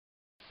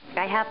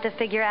I have to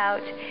figure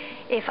out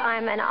if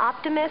I'm an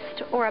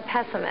optimist or a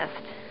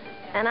pessimist.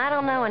 And I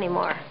don't know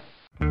anymore.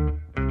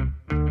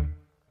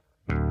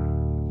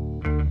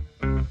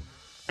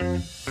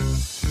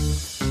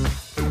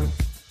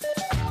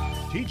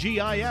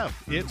 TGIF,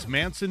 it's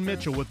Manson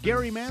Mitchell with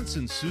Gary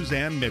Manson,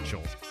 Suzanne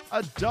Mitchell.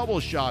 A double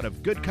shot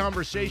of good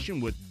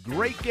conversation with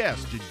great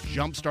guests to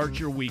jumpstart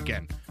your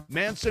weekend.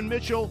 Manson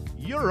Mitchell,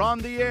 you're on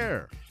the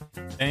air.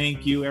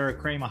 Thank you, Eric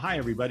Kramer. Hi,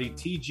 everybody.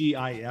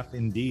 TGIF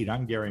indeed.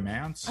 I'm Gary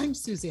Mance. I'm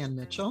Suzanne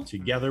Mitchell.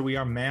 Together, we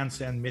are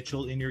Mance and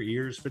Mitchell in your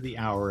ears for the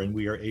hour, and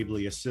we are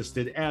ably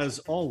assisted, as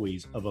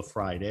always, of a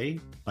Friday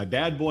by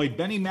bad boy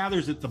Benny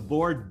Mathers at the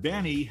board.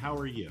 Benny, how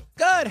are you?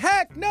 Good.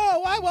 Heck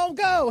no, I won't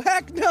go.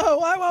 Heck no,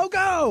 I won't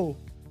go.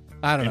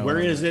 I don't know. Where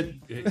is it?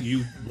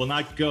 You will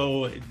not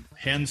go.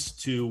 Hence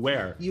to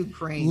where?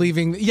 Ukraine.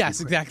 Leaving. Yes,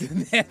 exactly.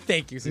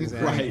 Thank you,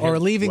 Suzanne. Right. Or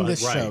leaving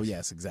this right. show.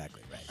 Yes,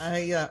 exactly.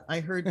 Right.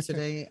 I heard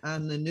today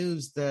on the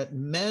news that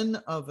men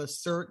of a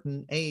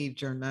certain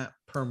age are not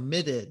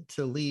permitted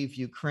to leave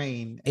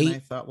Ukraine. And I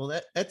thought, well,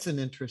 that's an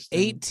interesting.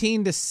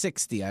 18 to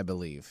 60, I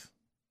believe.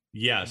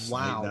 Yes.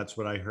 Wow. That's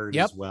what I heard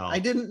as well. I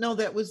didn't know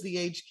that was the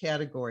age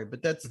category,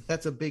 but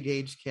that's a big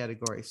age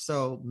category.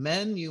 So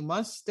men, you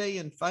must stay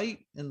and fight,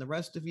 and the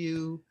rest of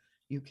you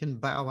can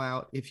bow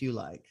out if you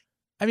like.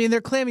 I mean,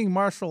 they're claiming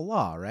martial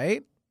law,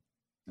 right?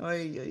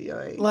 Oy, oy,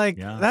 oy. Like,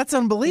 that's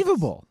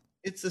unbelievable.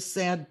 It's a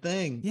sad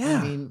thing.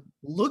 Yeah. I mean,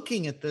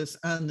 looking at this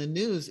on the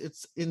news,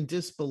 it's in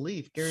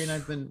disbelief. Gary and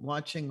I've been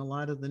watching a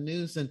lot of the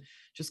news and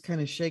just kind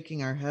of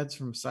shaking our heads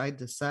from side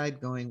to side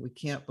going, we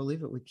can't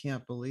believe it. We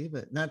can't believe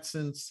it. Not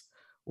since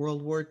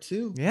World War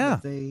II. Yeah.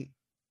 That they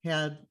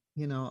had,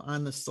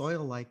 on the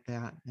soil like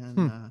that.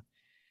 And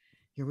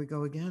here we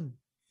go again.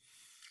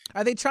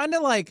 Are they trying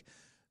to,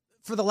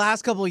 for the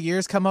last couple of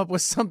years, come up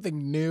with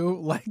something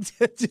new,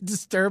 to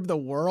disturb the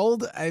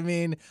world? I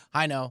mean,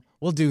 I know,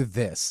 we'll do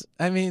this.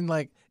 I mean,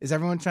 is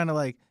everyone trying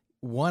to,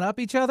 one-up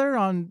each other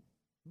on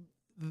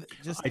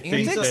just I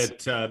think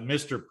antics? that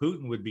Mr.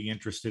 Putin would be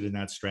interested in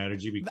that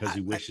strategy because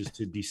he wishes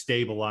to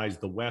destabilize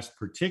the West,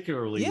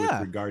 particularly with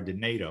regard to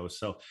NATO.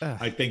 So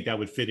I think that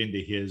would fit into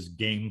his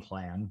game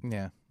plan.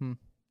 Yeah.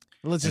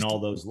 Let's and all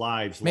those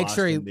lives make lost.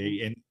 Sure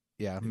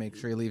make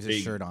sure he leaves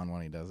his shirt on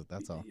when he does it.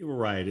 That's all.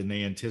 Right. And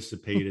they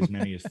anticipate as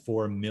many as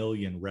 4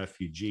 million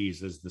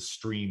refugees as the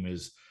stream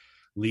is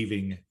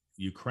leaving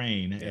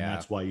Ukraine. And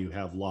that's why you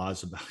have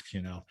laws about,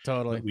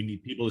 totally. We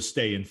need people to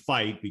stay and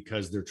fight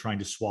because they're trying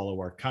to swallow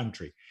our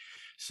country.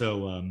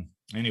 So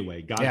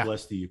anyway, God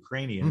bless the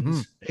Ukrainians.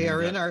 Mm-hmm. They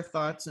are in our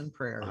thoughts and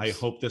prayers. I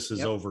hope this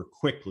is over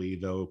quickly,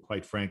 though,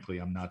 quite frankly,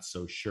 I'm not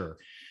so sure.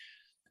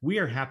 We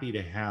are happy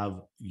to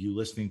have you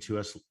listening to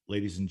us,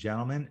 ladies and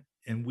gentlemen.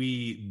 And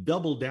we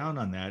double down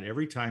on that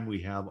every time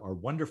we have our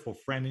wonderful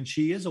friend, and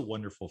she is a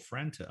wonderful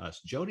friend to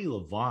us. Jody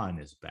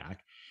Levon is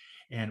back,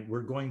 and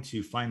we're going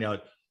to find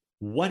out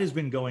what has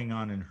been going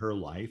on in her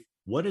life.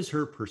 What is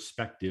her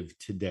perspective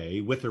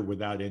today, with or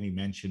without any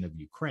mention of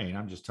Ukraine?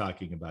 I'm just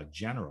talking about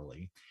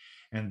generally.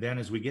 And then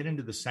as we get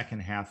into the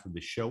second half of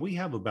the show, we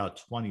have about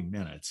 20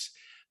 minutes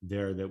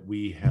there that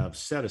we have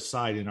set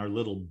aside in our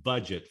little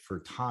budget for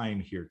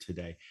time here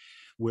today,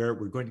 where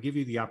we're going to give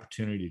you the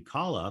opportunity to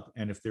call up.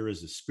 And if there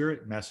is a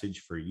spirit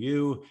message for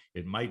you,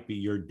 it might be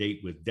your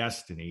date with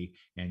destiny.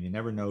 And you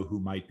never know who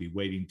might be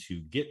waiting to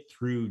get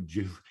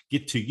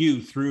to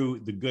you through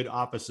the good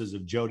offices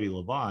of Jody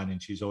Levon.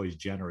 And she's always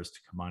generous to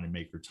come on and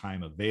make her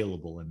time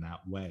available in that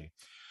way.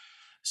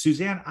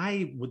 Suzanne,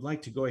 I would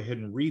like to go ahead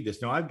and read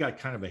this. Now, I've got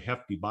kind of a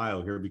hefty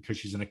bio here because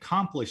she's an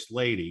accomplished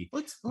lady.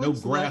 No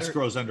grass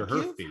grows under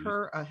her feet. Give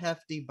her a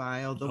hefty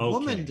bio. The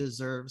woman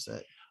deserves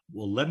it.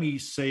 Well, let me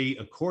say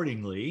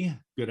accordingly,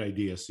 good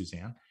idea,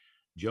 Suzanne.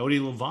 Jody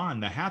Levon,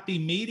 the Happy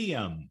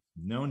Medium,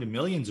 known to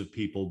millions of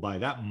people by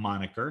that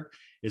moniker,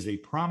 is a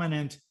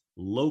prominent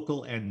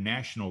local and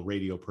national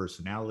radio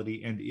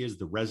personality and is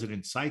the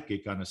resident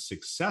psychic on a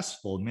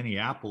successful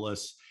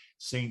Minneapolis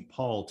St.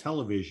 Paul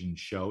television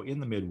show in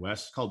the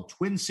Midwest called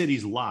Twin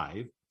Cities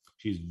Live.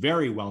 She's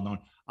very well known.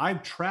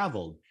 I've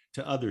traveled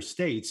to other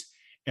states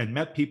and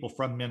met people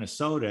from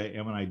Minnesota.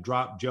 And when I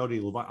dropped Jody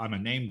Levon, I'm a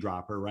name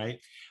dropper, right?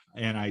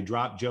 And I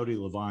dropped Jody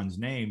Levon's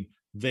name,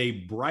 they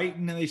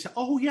brighten and they say,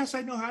 oh, yes,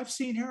 I know. I've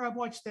seen her. I've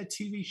watched that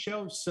TV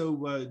show.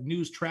 So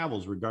news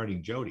travels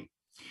regarding Jody.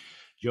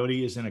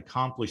 Jody is an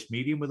accomplished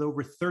medium with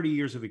over 30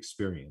 years of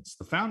experience.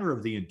 The founder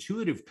of the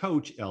Intuitive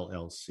Coach,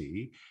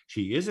 LLC.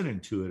 She is an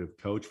intuitive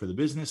coach for the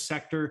business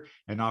sector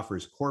and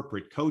offers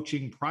corporate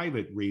coaching,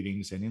 private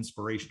readings, and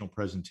inspirational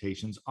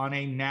presentations on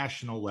a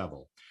national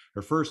level.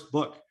 Her first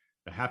book,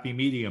 The Happy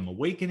Medium,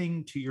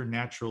 Awakening to Your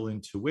Natural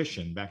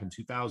Intuition, back in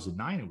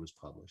 2009 it was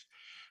published,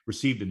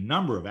 received a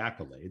number of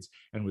accolades,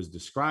 and was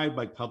described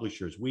by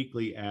Publishers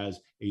Weekly as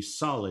a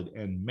solid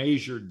and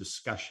measured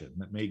discussion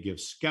that may give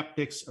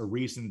skeptics a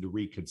reason to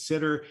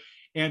reconsider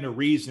and a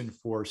reason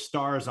for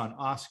stars on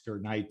Oscar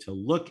night to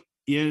look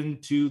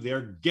into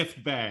their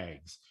gift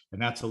bags.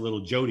 And that's a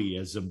little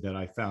Jodyism that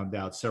I found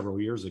out several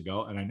years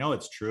ago, and I know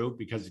it's true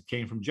because it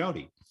came from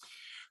Jody.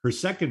 Her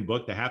second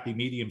book, The Happy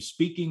Medium,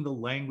 Speaking the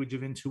Language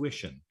of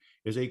Intuition,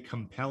 is a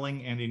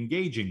compelling and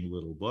engaging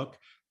little book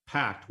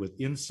packed with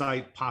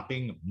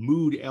insight-popping,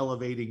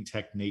 mood-elevating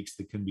techniques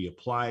that can be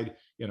applied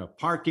in a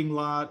parking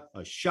lot,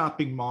 a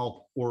shopping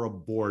mall, or a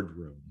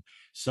boardroom.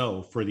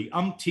 So for the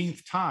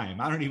umpteenth time,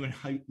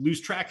 I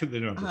lose track of the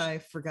numbers. I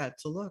forgot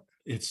to look.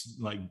 It's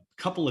like a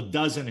couple of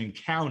dozen and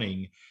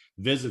counting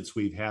visits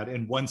we've had.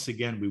 And once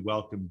again, we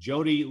welcome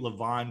Jody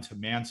Levon to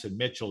Manson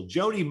Mitchell.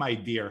 Jody, my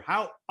dear,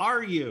 how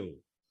are you?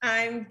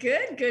 I'm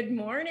good. Good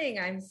morning.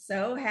 I'm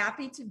so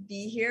happy to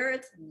be here.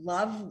 It's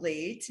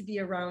lovely to be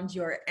around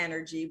your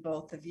energy,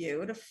 both of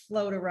you, to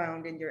float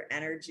around in your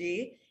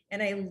energy.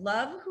 And I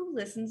love who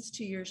listens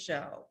to your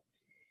show.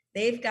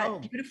 They've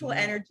got beautiful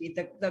energy.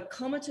 The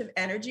cumulative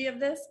energy of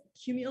this,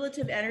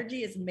 cumulative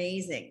energy is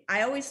amazing.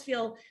 I always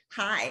feel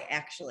high,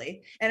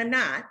 actually, and I'm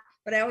not,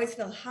 but I always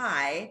feel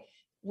high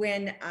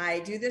when I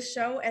do this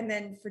show and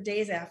then for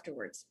days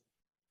afterwards.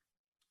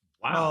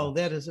 Wow. Oh,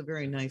 that is a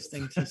very nice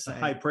thing to say.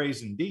 High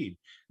praise indeed.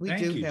 We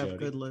Thank do you, have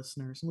Jody. good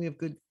listeners, and we have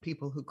good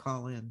people who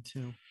call in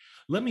too.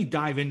 Let me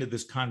dive into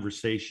this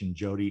conversation,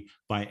 Jody,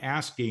 by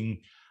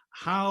asking,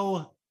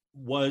 how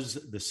was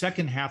the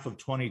second half of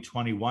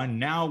 2021?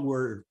 Now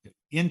we're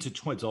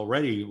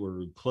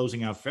we're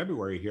closing out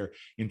February here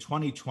in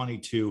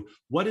 2022.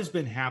 What has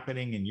been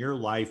happening in your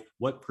life?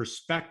 What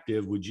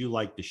perspective would you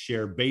like to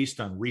share based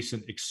on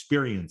recent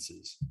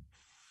experiences?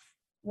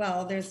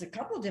 Well, there's a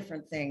couple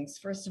different things.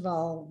 First of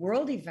all,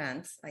 world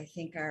events, I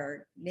think,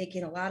 are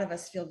making a lot of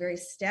us feel very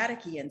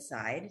staticky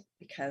inside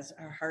because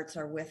our hearts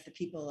are with the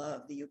people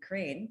of the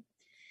Ukraine.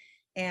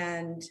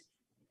 And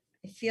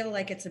I feel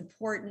like it's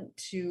important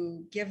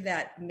to give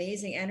that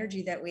amazing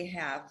energy that we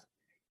have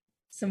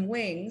some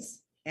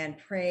wings and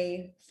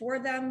pray for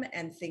them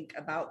and think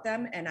about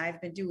them. And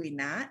I've been doing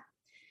that.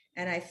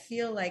 And I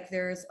feel like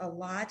there's a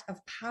lot of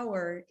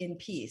power in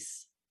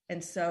peace.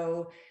 And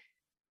so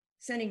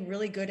sending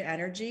really good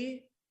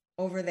energy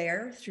over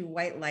there through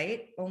white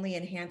light only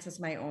enhances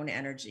my own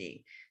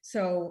energy.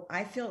 So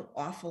I feel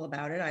awful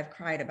about it. I've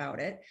cried about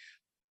it,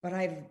 but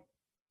I've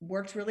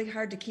worked really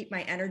hard to keep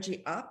my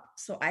energy up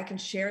so I can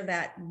share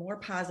that more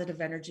positive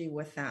energy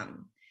with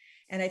them.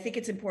 And I think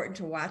it's important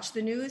to watch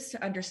the news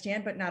to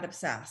understand, but not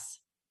obsess,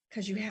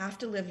 because you have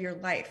to live your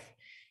life.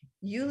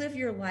 You live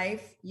your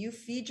life, you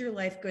feed your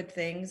life good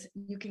things,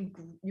 you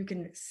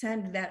can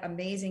send that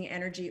amazing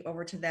energy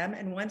over to them.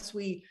 And once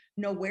we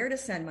know where to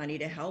send money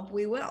to help,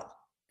 we will.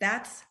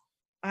 That's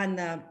on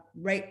the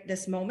right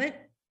this moment,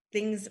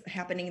 things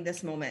happening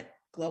this moment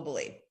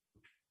globally.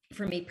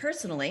 For me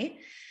personally,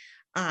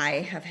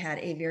 I have had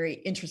a very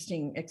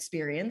interesting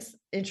experience,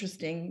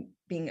 interesting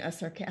being a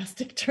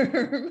sarcastic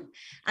term.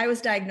 I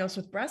was diagnosed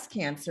with breast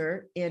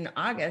cancer in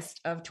August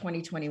of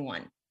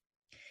 2021.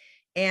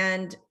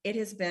 And it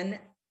has been,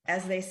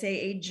 as they say,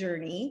 a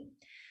journey.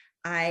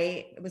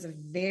 It was a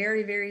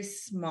very, very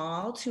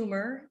small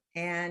tumor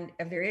and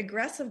a very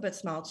aggressive but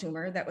small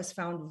tumor that was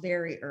found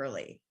very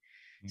early.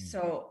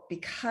 So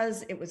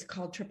because it was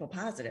called triple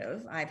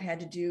positive, I've had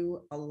to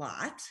do a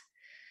lot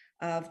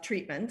of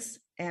treatments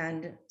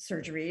and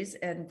surgeries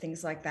and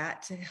things like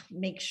that to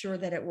make sure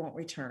that it won't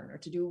return, or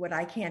to do what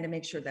I can to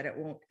make sure that it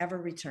won't ever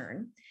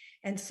return.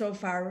 And so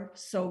far,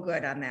 so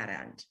good on that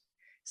end.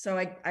 So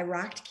I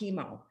rocked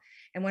chemo.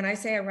 And when I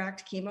say I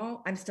rocked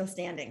chemo, I'm still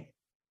standing.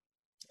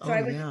 So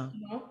I was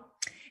chemo.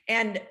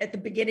 And at the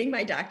beginning,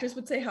 my doctors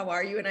would say, "How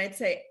are you?" And I'd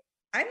say,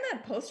 "I'm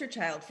that poster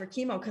child for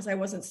chemo because I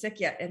wasn't sick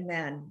yet." And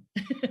then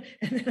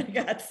I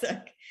got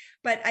sick,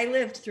 but I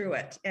lived through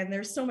it. And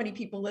there's so many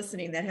people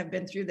listening that have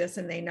been through this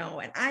and they know.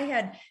 And I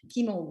had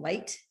chemo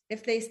light,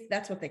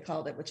 that's what they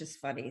called it, which is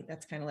funny.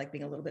 That's kind of like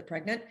being a little bit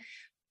pregnant.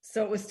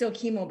 So it was still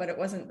chemo, but it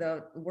wasn't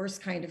the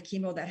worst kind of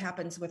chemo that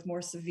happens with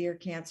more severe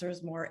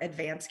cancers, more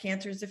advanced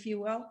cancers, if you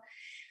will.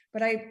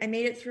 But I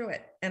made it through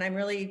it. And I'm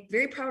really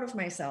very proud of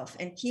myself.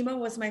 And chemo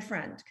was my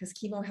friend, because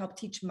chemo helped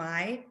teach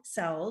my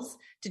cells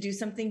to do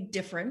something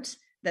different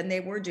than they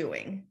were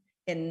doing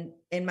in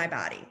my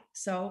body.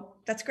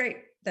 So that's great.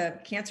 The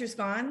cancer's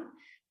gone.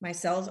 My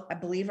cells, I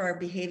believe, are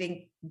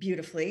behaving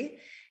beautifully.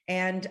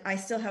 And I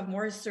still have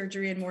more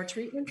surgery and more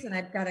treatments, and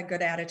I've got a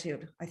good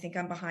attitude. I think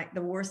I'm behind,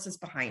 the worst is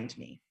behind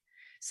me.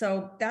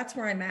 So that's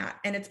where I'm at.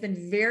 And it's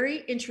been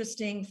very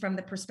interesting from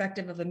the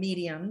perspective of a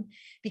medium,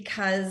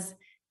 because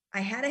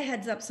I had a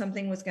heads up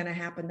something was going to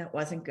happen that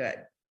wasn't good.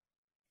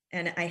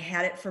 And I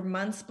had it for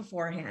months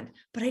beforehand,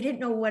 but I didn't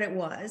know what it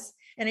was.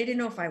 And I didn't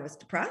know if I was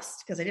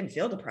depressed, because I didn't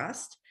feel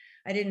depressed.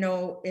 I didn't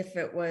know if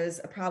it was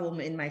a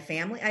problem in my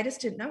family. I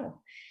just didn't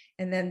know.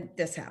 And then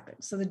this happened.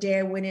 So the day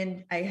I went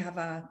in, I have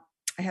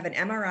an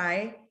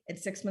MRI, and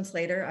 6 months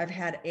later, I've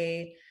had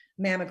a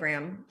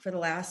mammogram for the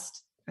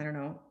last,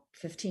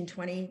 15,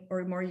 20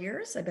 or more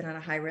years. I've been on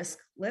a high risk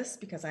list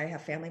because I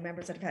have family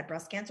members that have had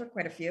breast cancer,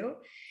 quite a few.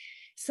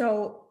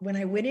 So when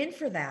I went in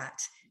for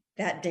that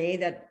day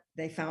that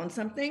they found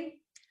something,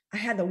 I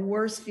had the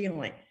worst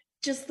feeling,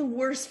 just the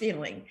worst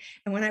feeling.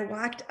 And when I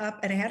walked up,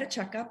 and I had a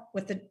checkup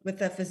with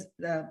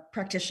the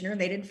practitioner,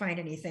 and they didn't find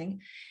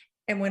anything.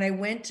 And when I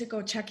went to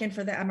go check in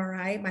for the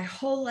MRI, my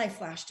whole life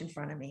flashed in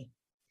front of me.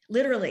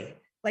 Literally,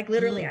 Like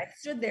literally, I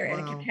stood there and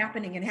it Wow. kept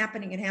happening and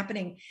happening and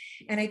happening.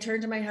 And I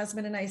turned to my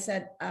husband and I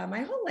said,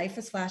 my whole life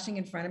is flashing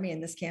in front of me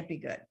and this can't be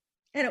good.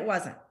 And it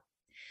wasn't,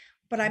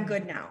 but I'm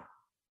good now.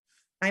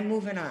 I'm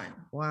moving on.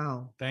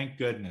 Wow. Thank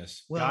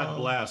goodness. God Well,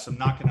 bless. I'm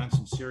knocking on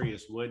some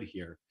serious wood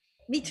here.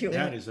 Me too.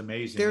 That is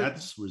amazing. there-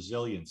 That's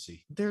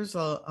resiliency. There's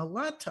a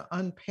lot to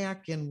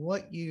unpack in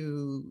what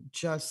you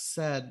just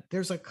said.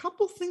 There's a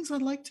couple things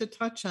I'd like to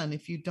touch on,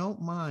 if you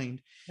don't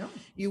mind. No.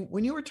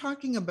 When you were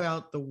talking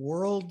about the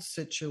world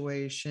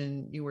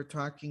situation, you were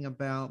talking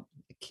about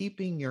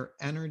keeping your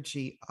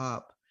energy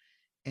up.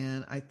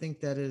 And I think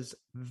that is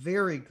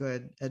very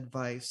good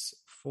advice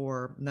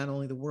for not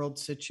only the world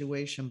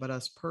situation, but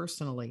us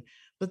personally.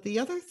 But the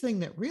other thing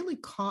that really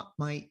caught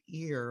my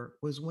ear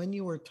was when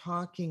you were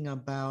talking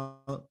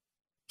about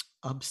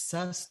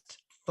obsessed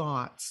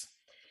thoughts.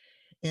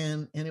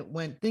 And it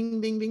went ding,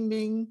 ding, ding,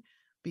 ding,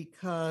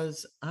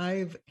 because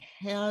I've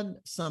had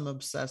some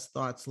obsessed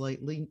thoughts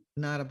lately,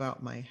 not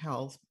about my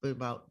health, but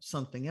about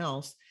something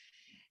else.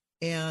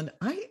 And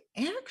I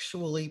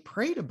actually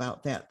prayed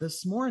about that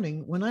this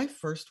morning when I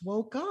first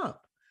woke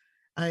up.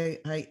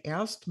 I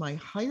asked my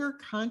higher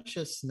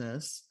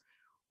consciousness,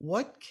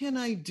 what can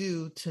I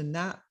do to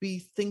not be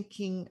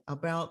thinking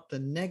about the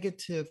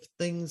negative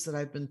things that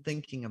I've been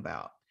thinking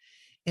about?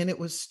 And it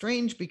was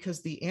strange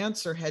because the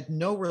answer had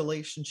no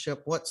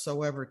relationship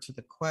whatsoever to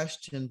the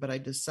question, but I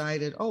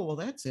decided, oh, well,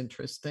 that's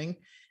interesting.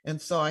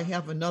 And so I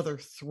have another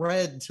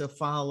thread to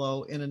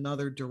follow in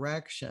another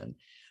direction.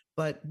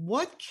 But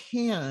what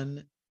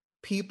can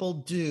people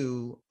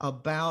do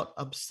about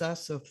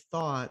obsessive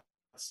thoughts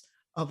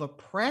of a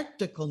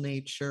practical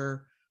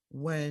nature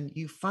when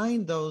you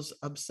find those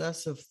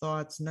obsessive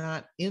thoughts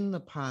not in the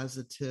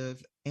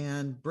positive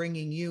and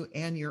bringing you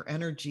and your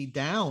energy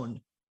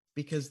down?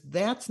 Because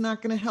that's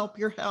not going to help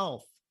your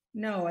health.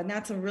 No, and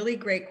that's a really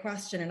great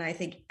question. And I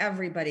think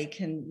everybody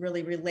can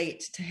really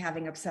relate to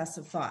having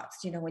obsessive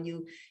thoughts. You know, when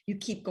you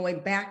keep going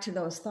back to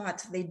those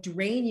thoughts, they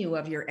drain you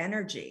of your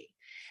energy.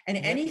 And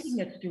anything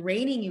that's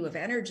draining you of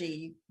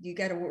energy, you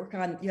got to work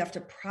on, you have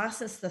to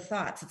process the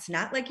thoughts. It's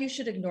not like you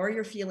should ignore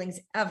your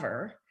feelings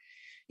ever.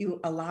 You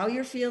allow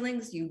your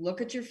feelings, you look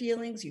at your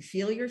feelings, you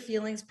feel your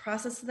feelings,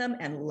 process them,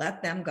 and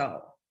let them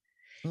go.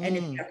 And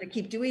if you have to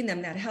keep doing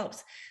them, that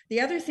helps.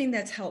 The other thing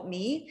that's helped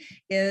me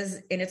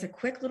is, and it's a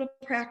quick little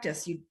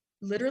practice, you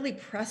literally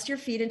press your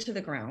feet into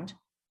the ground.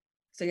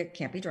 So you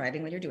can't be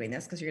driving when you're doing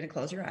this because you're going to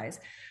close your eyes.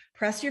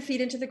 Press your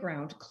feet into the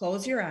ground,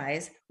 close your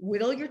eyes,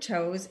 wiggle your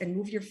toes, and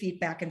move your feet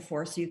back and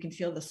forth so you can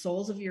feel the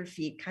soles of your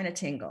feet kind of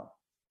tingle.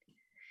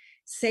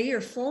 Say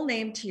your full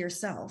name to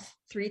yourself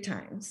 3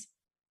 times.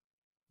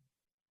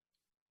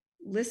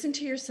 Listen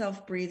to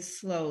yourself breathe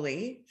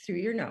slowly through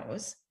your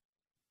nose.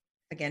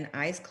 Again,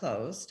 eyes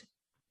closed.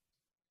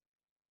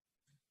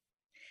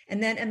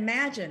 And then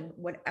imagine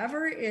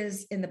whatever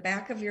is in the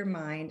back of your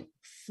mind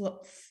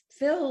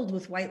filled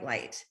with white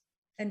light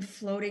and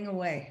floating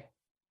away.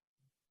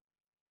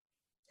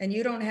 And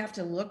you don't have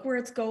to look where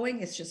it's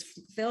going. It's just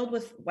filled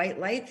with white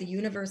light. The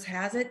universe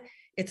has it.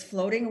 It's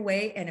floating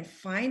away. And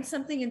find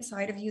something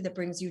inside of you that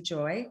brings you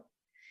joy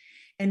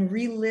and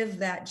relive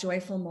that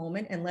joyful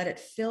moment and let it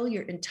fill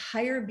your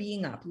entire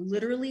being up.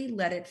 Literally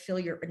let it fill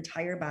your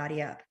entire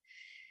body up.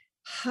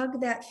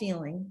 Hug that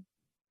feeling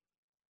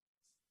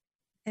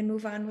and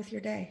move on with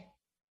your day.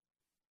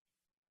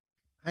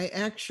 I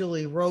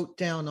actually wrote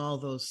down all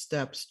those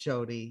steps,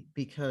 Jody,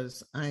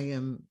 because I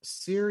am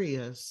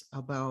serious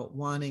about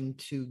wanting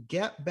to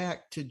get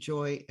back to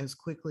joy as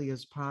quickly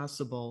as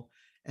possible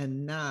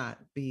and not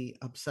be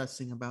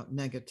obsessing about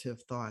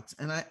negative thoughts.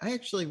 And I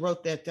actually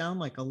wrote that down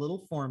like a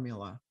little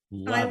formula.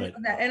 Love it.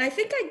 That. And I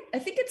think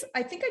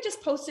I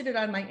just posted it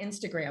on my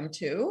Instagram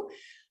too.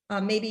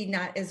 Maybe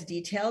not as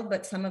detailed,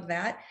 but some of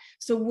that.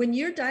 So when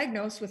you're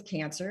diagnosed with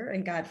cancer,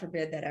 and God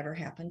forbid that ever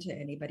happened to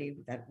anybody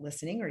that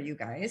listening or you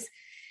guys,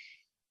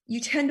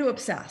 you tend to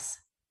obsess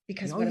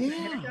because what if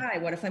I'm going to die?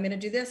 What if I'm going to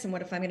do this? And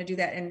what if I'm going to do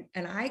that?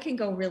 And I can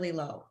go really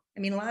low.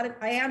 I mean, I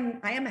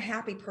am a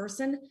happy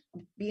person.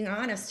 Being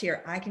honest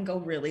here, I can go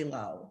really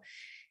low.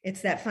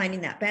 It's that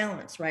finding that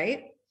balance,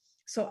 right?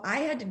 So I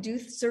had to do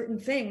certain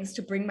things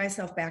to bring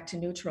myself back to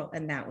neutral.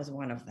 And that was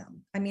one of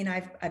them. I mean,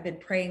 I've been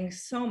praying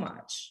so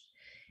much.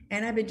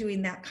 And I've been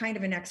doing that kind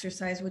of an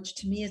exercise, which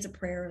to me is a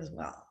prayer as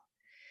well.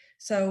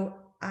 So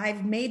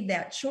I've made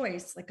that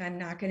choice. Like, I'm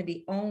not going to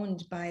be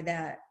owned by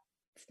that,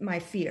 my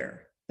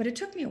fear. But it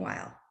took me a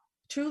while.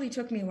 Truly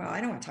took me a while. I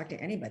don't want to talk to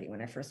anybody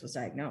when I first was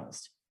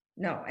diagnosed.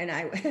 No. And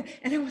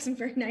I wasn't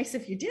very nice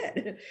if you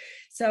did.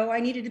 So I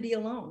needed to be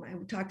alone.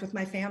 I talked with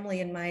my family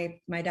and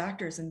my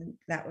doctors, and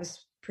that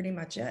was pretty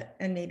much it.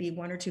 And maybe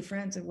 1 or 2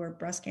 friends that were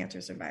breast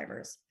cancer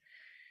survivors.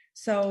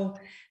 So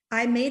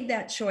I made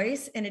that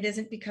choice, and it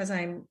isn't because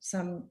I'm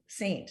some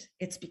saint.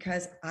 It's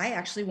because I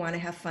actually want to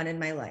have fun in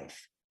my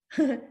life.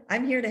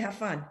 I'm here to have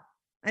fun.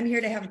 I'm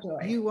here to have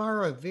joy. You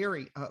are a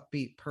very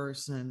upbeat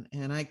person,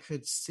 and I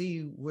could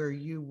see where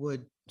you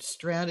would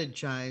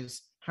strategize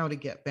how to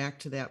get back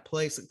to that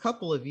place. A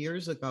couple of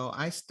years ago,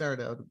 I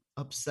started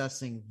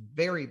obsessing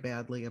very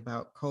badly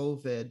about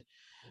COVID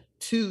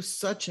to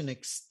such an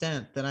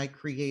extent that I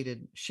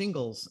created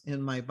shingles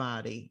in my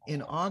body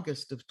in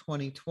August of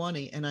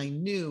 2020. And I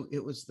knew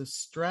it was the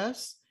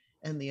stress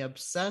and the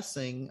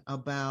obsessing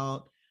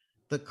about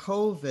the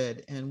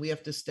COVID, and we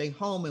have to stay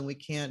home and we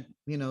can't,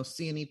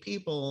 see any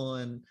people.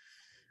 And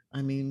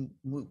I mean,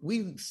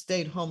 we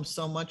stayed home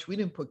so much, we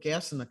didn't put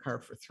gas in the car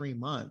for 3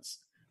 months.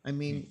 I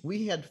mean,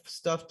 we had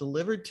stuff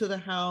delivered to the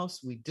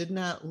house. We did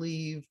not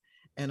leave.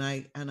 And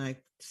I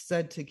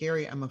said to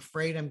Gary, I'm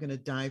afraid I'm going to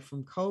die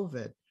from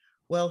COVID.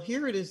 Well,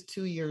 here it is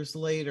 2 years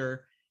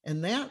later,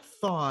 and that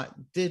thought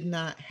did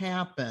not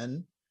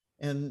happen.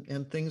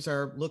 And things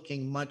are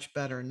looking much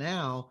better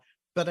now.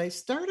 But I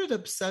started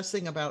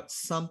obsessing about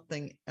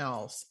something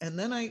else. And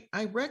then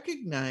I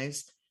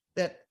recognized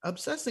that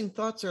obsessing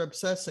thoughts are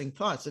obsessing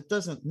thoughts. It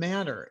doesn't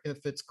matter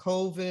if it's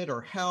COVID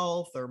or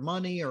health or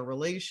money or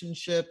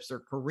relationships or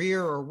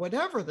career or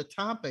whatever the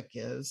topic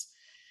is.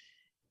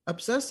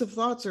 Obsessive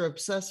thoughts are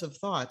obsessive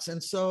thoughts.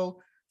 And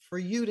so for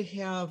you to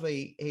have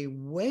a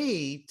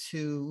way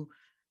to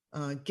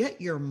get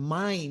your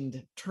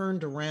mind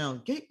turned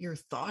around, get your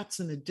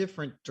thoughts in a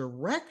different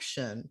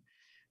direction,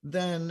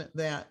 then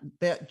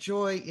that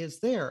joy is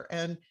there.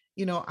 And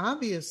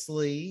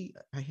obviously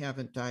I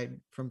haven't died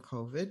from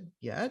COVID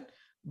yet,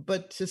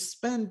 but to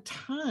spend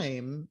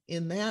time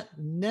in that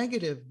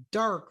negative,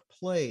 dark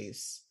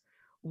place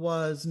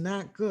was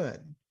not good.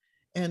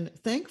 And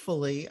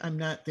thankfully, I'm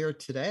not there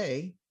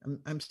today.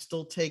 I'm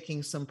still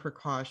taking some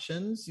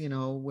precautions,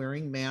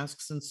 wearing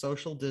masks and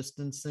social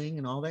distancing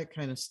and all that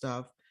kind of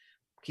stuff,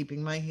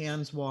 keeping my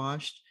hands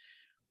washed.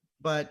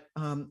 But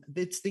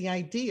it's the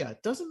idea.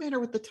 It doesn't matter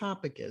what the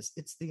topic is.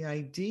 It's the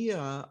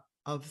idea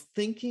of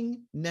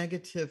thinking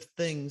negative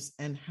things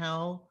and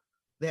how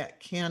that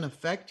can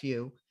affect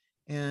you.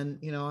 And,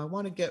 I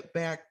want to get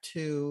back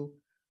to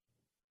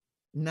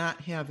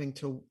not having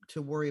to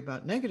worry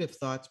about negative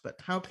thoughts, but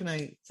how can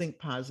I think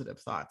positive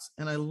thoughts?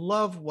 And I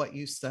love what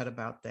you said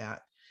about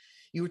that.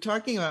 You were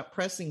talking about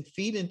pressing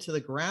feet into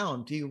the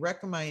ground. Do you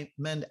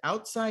recommend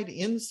outside,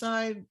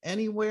 inside,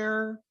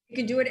 anywhere? You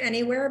can do it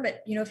anywhere,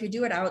 but if you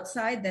do it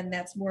outside, then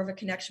that's more of a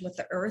connection with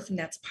the earth. And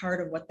that's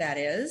part of what that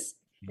is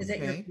that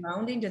you're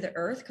grounding to the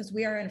earth, because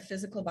we are in a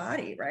physical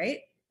body, right?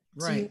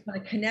 Right. So you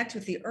want to connect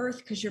with the earth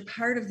because you're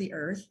part of the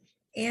earth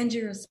and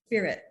you're a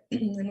spirit.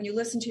 And when you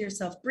listen to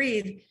yourself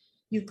breathe,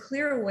 you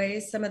clear away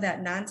some of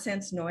that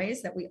nonsense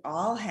noise that we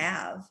all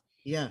have.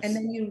 Yes. And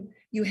then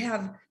you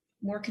have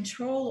more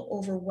control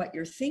over what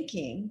you're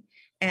thinking,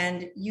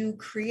 and you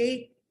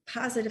create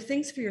positive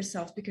things for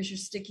yourself because you're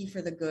sticky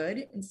for the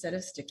good instead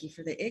of sticky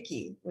for the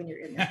icky when you're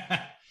in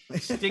there.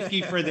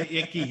 Sticky for the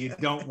icky. You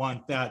don't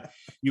want that.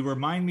 You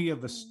remind me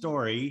of a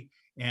story,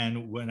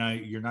 and when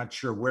you're not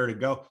sure where to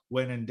go,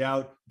 when in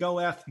doubt, go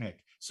ethnic.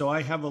 So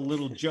I have a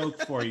little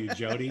joke for you,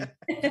 Jody,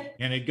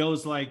 and it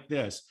goes like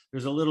this.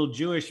 There's a little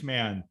Jewish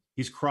man.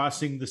 He's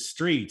crossing the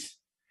street,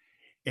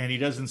 and he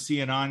doesn't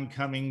see an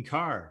oncoming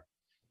car.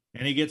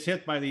 And he gets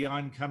hit by the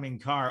oncoming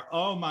car.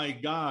 Oh my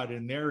God.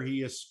 And there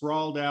he is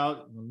sprawled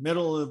out in the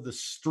middle of the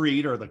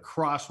street or the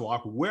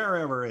crosswalk,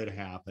 wherever it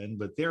happened.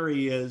 But there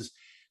he is,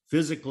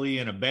 physically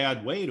in a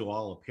bad way to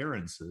all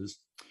appearances.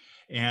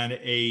 And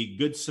a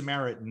good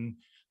Samaritan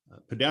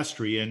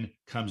pedestrian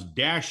comes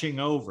dashing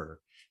over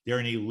there,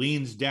 and he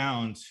leans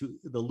down to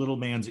the little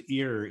man's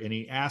ear and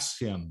he asks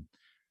him,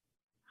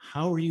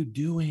 "How are you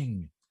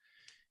doing?"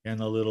 And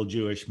the little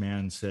Jewish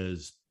man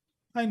says,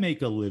 "I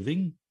make a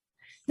living."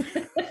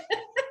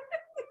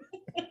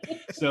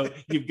 So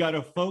you've got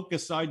to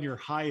focus on your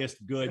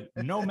highest good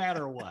no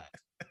matter what.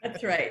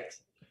 That's right.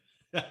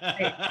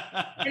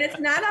 And it's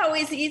not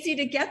always easy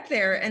to get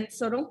there. And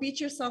so don't beat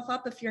yourself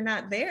up if you're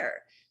not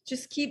there.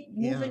 Just keep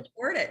moving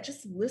toward it.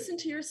 Just listen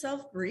to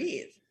yourself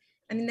breathe.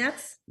 I mean,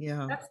 that's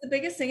the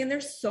biggest thing. And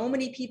there's so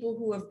many people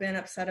who have been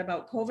upset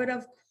about COVID,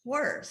 of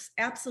course,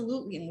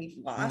 absolutely. And we've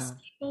lost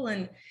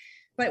people,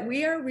 but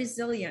we are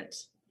resilient.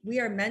 We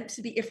are meant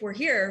to be, if we're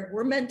here,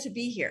 we're meant to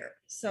be here.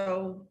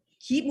 So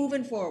keep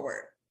moving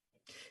forward.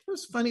 It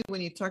was funny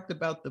when you talked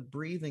about the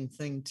breathing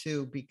thing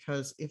too,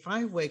 because if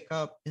I wake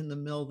up in the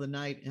middle of the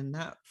night, and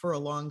not for a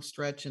long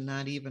stretch and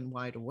not even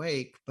wide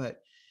awake,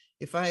 but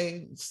if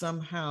I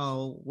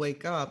somehow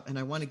wake up and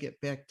I want to get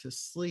back to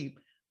sleep,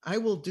 I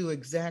will do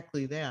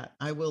exactly that.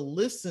 I will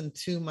listen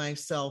to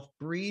myself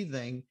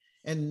breathing,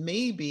 and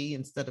maybe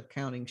instead of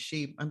counting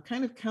sheep, I'm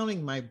kind of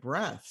counting my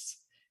breaths.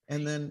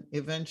 And then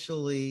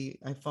eventually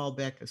I fall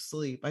back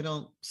asleep. I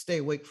don't stay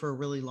awake for a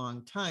really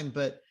long time,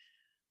 but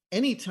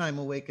any time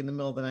awake in the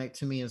middle of the night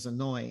to me is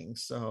annoying.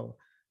 So,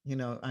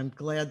 I'm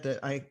glad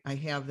that I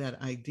have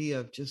that idea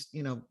of just,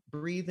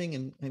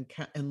 breathing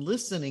and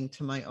listening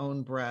to my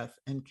own breath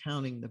and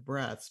counting the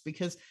breaths,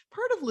 because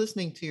part of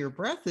listening to your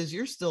breath is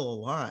you're still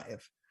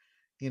alive.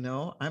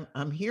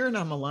 I'm here and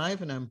I'm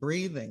alive and I'm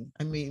breathing.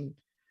 I mean,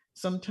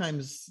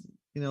 sometimes,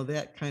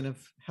 that kind of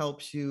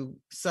helps you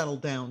settle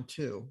down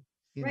too.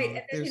 Right.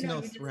 And there's then,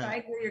 no you threat.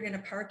 decide where you're going to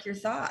park your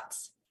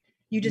thoughts.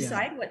 You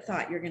decide what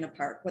thought you're going to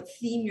park, what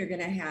theme you're going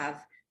to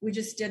have. We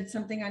just did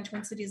something on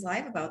Twin Cities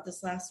Live about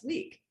this last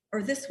week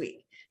or this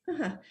week.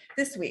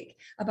 this week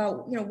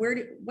about,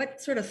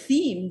 what sort of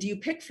theme do you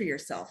pick for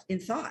yourself in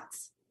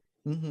thoughts?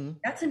 Mm-hmm.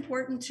 That's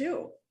important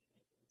too.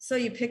 So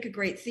you pick a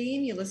great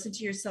theme, you listen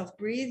to yourself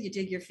breathe, you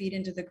dig your feet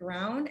into the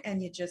ground,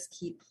 and you just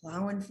keep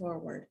plowing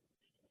forward.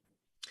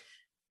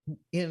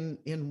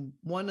 In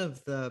one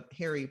of the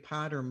Harry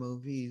Potter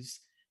movies,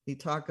 they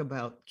talk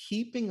about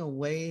keeping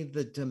away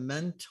the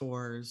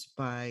Dementors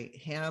by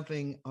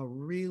having a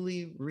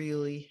really,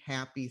 really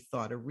happy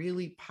thought, a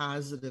really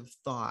positive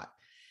thought.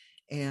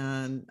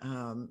 And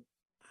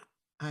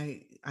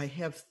I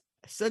have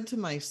said to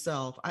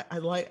myself,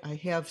 I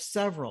have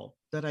several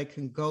that I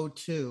can go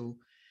to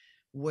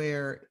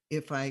where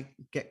if I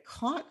get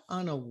caught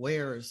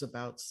unawares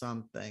about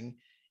something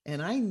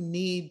and I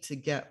need to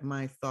get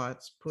my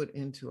thoughts put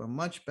into a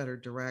much better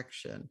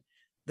direction,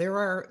 there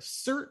are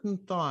certain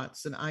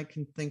thoughts that I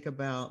can think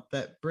about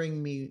that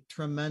bring me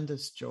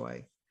tremendous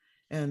joy.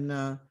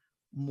 And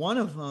one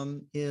of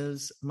them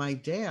is my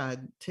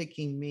dad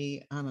taking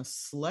me on a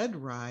sled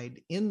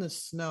ride in the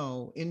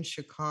snow in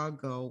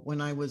Chicago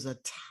when I was a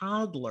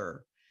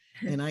toddler.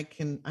 And I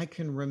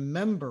can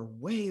remember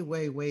way,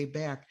 way, way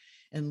back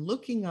and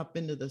looking up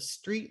into the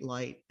street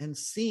light and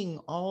seeing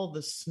all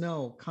the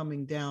snow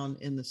coming down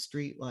in the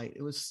street light.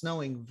 It was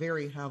snowing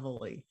very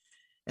heavily.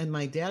 And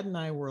my dad and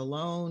I were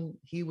alone.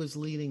 He was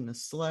leading the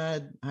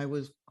sled. I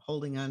was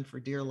holding on for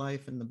dear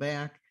life in the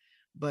back.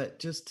 But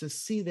just to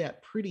see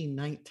that pretty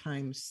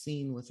nighttime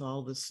scene with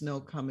all the snow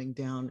coming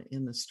down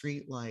in the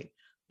street light,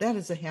 that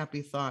is a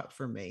happy thought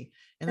for me.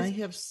 And I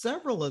have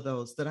several of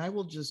those that I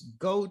will just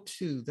go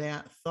to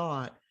that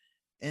thought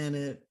and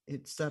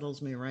it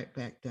settles me right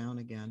back down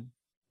again.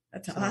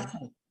 That's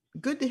awesome.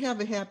 Good to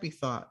have a happy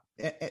thought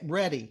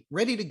ready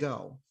to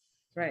go.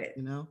 Right.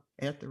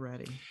 At the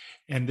ready.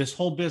 And this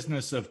whole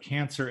business of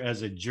cancer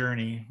as a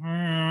journey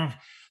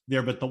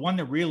there, but the one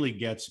that really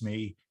gets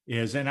me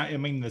is, and I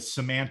mean, the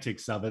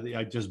semantics of it,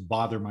 I just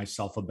bother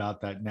myself about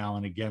that now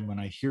and again when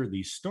I hear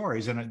these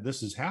stories. And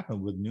this has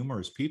happened with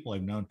numerous people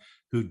I've known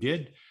who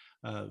did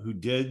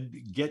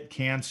get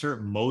cancer.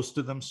 Most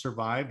of them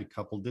survived. A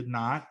couple did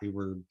not. They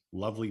were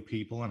lovely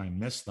people and I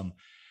miss them.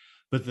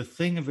 But the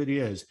thing of it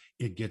is,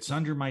 it gets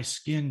under my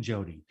skin,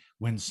 Jody,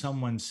 when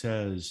someone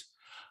says,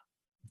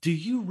 do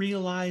you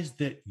realize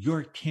that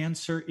your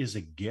cancer is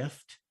a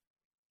gift?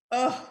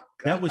 Oh,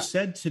 God. That was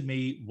said to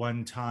me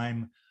one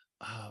time.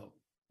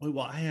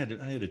 Well, I had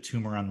a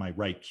tumor on my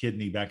right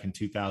kidney back in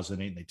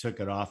 2008, and they took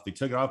it off. They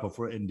took it off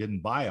before and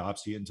didn't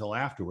biopsy it until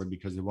afterward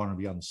because they wanted to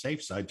be on the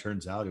safe side.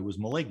 Turns out it was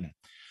malignant.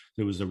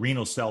 There was a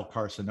renal cell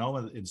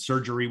carcinoma, and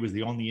surgery was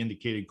the only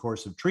indicated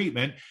course of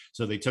treatment.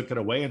 So they took it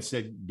away and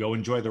said, go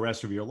enjoy the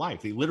rest of your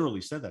life. They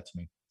literally said that to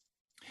me.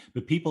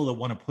 But people that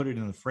want to put it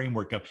in the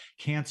framework of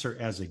cancer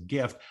as a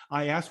gift,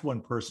 I asked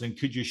one person,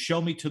 could you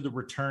show me to the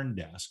return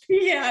desk?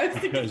 Yeah,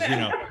 because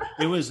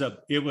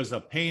it was a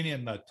pain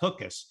in the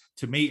tuchus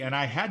to me, and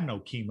I had no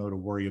chemo to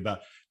worry about.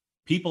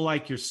 People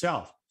like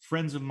yourself,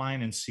 friends of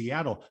mine in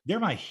Seattle,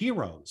 they're my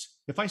heroes.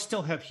 If I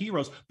still have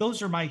heroes,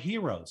 those are my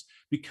heroes,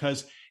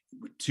 because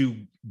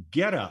to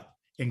get up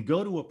and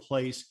go to a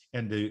place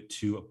and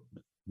to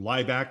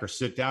lie back or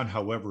sit down,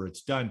 however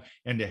it's done,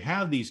 and to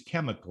have these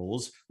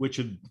chemicals, which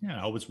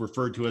it's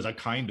referred to as a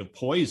kind of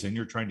poison.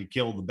 You're trying to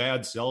kill the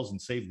bad cells and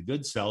save the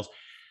good cells.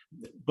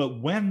 But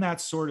when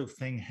that sort of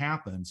thing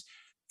happens,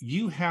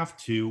 you have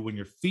to, when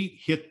your feet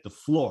hit the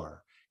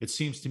floor, it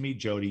seems to me,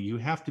 Jody, you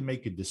have to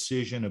make a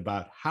decision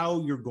about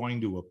how you're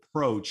going to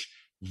approach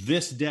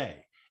this day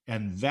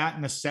and that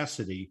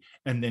necessity,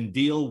 and then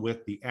deal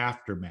with the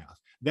aftermath.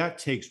 That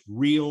takes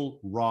real,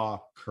 raw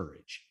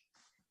courage.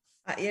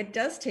 It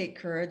does take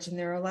courage, and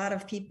there are a lot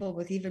of people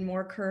with even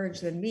more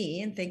courage than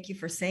me, and thank you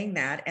for saying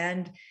that.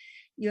 And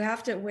you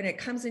have to, when it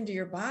comes into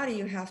your body,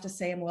 you have to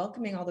say, I'm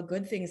welcoming all the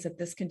good things that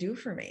this can do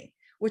for me,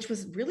 which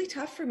was really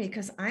tough for me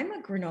because I'm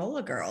a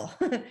granola girl.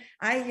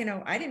 I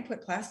didn't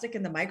put plastic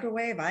in the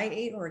microwave. I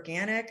ate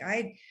organic.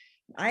 I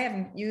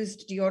haven't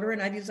used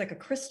deodorant. I've used like a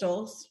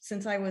Crystal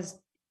since I was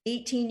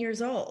 18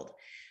 years old.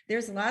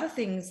 There's a lot of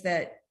things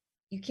that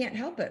you can't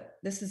help it.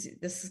 This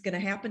is going to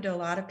happen to a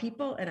lot of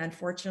people. And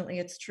unfortunately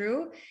it's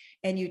true.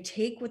 And you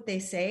take what they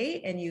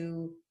say and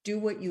you do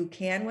what you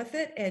can with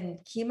it. And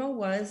chemo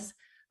was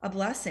a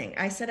blessing.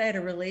 I said I had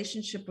a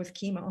relationship with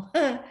chemo.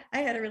 I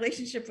had a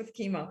relationship with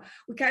chemo.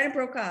 We kind of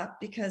broke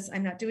up because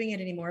I'm not doing it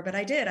anymore, but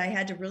I did. I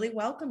had to really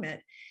welcome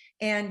it.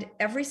 And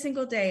every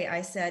single day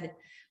I said,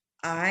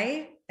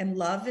 I am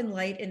love and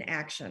light in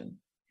action.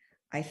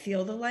 I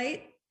feel the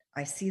light.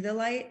 I see the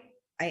light.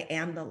 I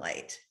am the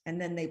light. And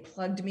then they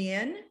plugged me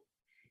in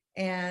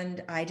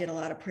and I did a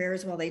lot of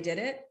prayers while they did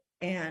it.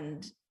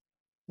 And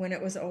when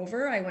it was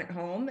over, I went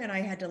home and I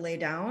had to lay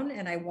down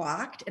and I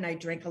walked and I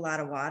drank a lot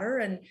of water,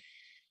 and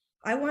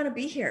I want to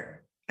be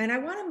here. And I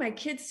wanted my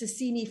kids to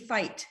see me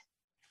fight.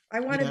 I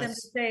wanted them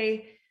to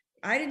say,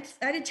 I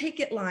didn't take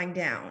it lying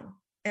down,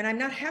 and I'm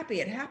not happy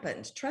it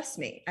happened. Trust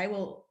me. I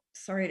will,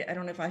 sorry, I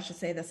don't know if I should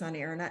say this on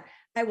air or not.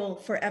 I will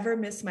forever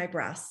miss my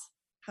breasts.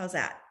 How's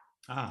that?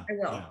 I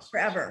will, yes.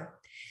 forever.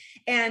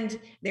 And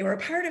they were a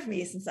part of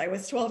me since I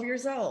was 12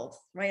 years old,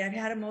 right? I've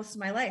had them most of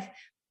my life,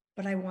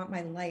 but I want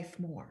my life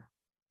more.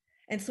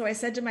 And so I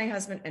said to my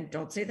husband, and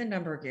don't say the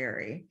number,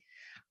 Gary,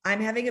 I'm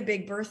having a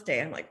big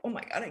birthday. I'm like, oh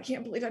my God, I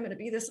can't believe I'm going to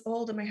be this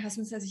old. And my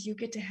husband says, you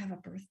get to have a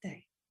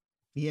birthday.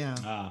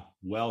 Yeah.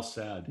 Well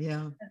said.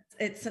 Yeah.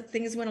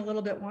 Things went a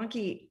little bit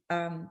wonky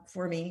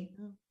for me,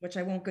 which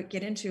I won't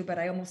get into, but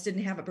I almost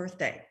didn't have a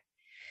birthday.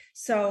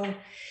 So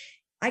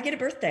I get a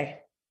birthday,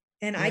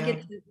 and I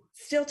get to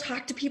still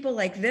talk to people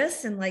like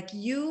this and like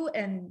you,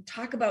 and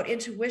talk about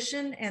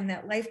intuition and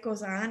that life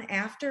goes on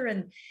after,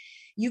 and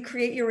you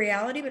create your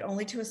reality, but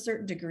only to a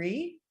certain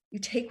degree. You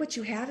take what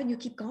you have and you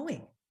keep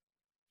going.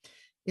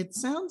 It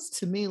sounds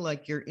to me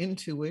like your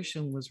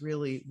intuition was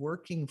really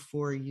working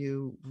for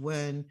you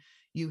when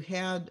you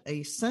had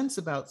a sense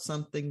about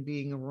something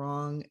being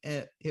wrong.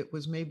 It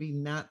was maybe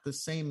not the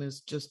same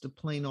as just a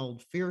plain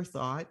old fear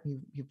thought.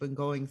 You've been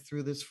going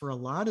through this for a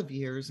lot of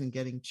years and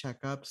getting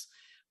checkups,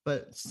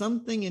 but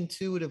something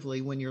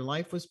intuitively, when your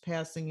life was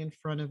passing in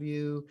front of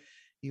you,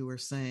 you were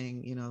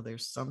saying,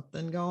 there's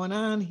something going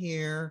on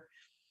here.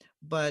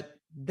 But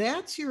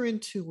that's your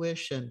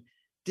intuition.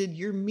 Did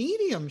your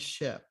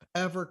mediumship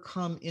ever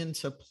come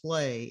into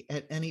play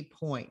at any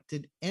point?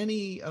 Did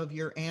any of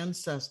your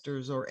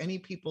ancestors or any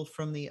people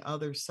from the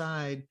other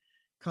side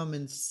come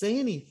and say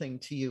anything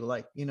to you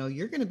like,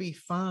 you're going to be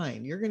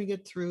fine, you're going to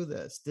get through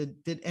this?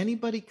 Did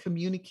anybody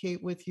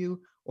communicate with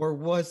you, or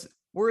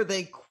were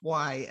they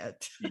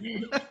quiet?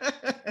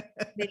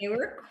 They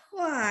were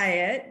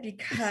quiet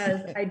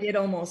because I did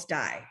almost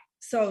die.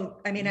 So,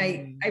 I mean,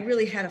 I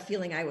really had a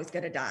feeling I was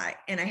going to die,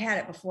 and I had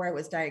it before I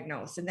was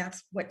diagnosed, and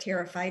that's what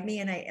terrified me.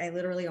 And I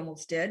literally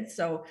almost did.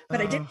 So,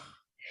 but I didn't.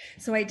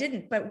 So I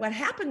didn't. But what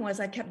happened was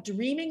I kept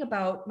dreaming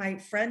about my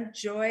friend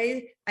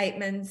Joy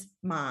Eitman's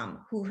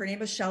mom, who her name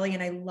was Shelley,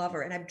 and I love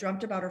her. And I've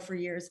dreamt about her for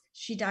years.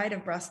 She died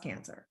of breast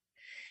cancer.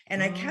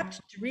 And I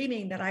kept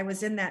dreaming that I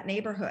was in that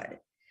neighborhood.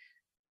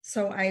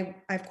 So I,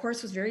 of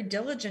course, was very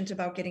diligent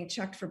about getting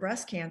checked for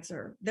breast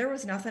cancer. There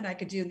was nothing I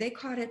could do. They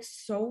caught it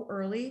so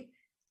early.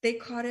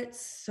 Piper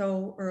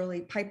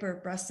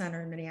Breast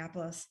Center in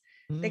Minneapolis.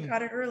 They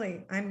caught it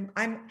early. I'm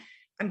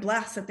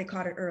blessed that they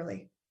caught it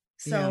early.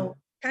 So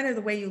kind of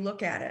the way you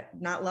look at it,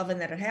 not loving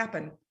that it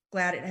happened,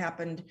 glad it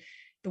happened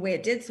the way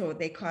it did. So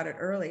they caught it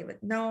early.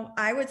 But no,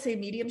 I would say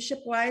mediumship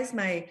wise,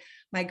 my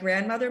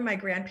grandmother, my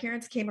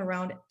grandparents came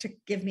around to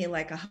give me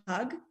like a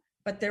hug,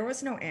 but there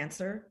was no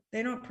answer.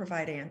 They don't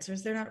provide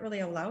answers. They're not really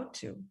allowed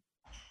to.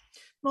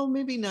 Well,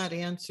 maybe not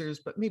answers,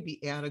 but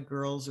maybe add a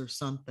girls or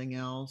something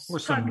else. Or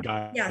some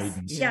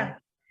guidance.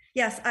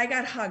 Yes, I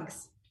got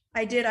hugs.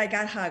 I did. I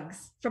got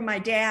hugs from my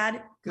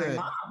dad, my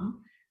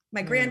mom,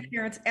 my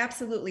grandparents.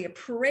 Absolutely. A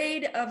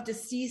parade of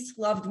deceased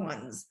loved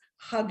ones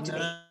hugged me.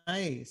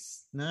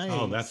 Nice.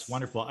 Oh, that's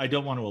wonderful. I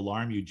don't want to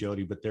alarm you,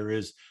 Jody, but there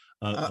is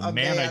a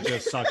man I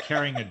just saw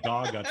carrying a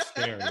dog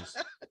upstairs.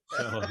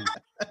 So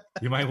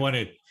you might want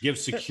to give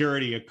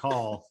security a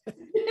call.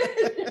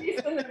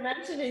 They're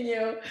mentioning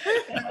you.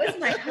 That was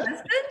my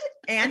husband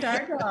and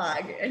our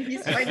dog, and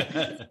he's right in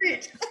the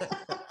street.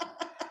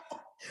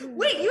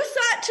 Wait, you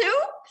saw it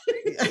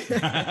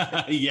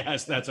too?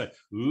 Yes, that's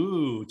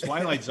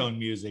Twilight Zone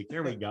music.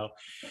 There we go.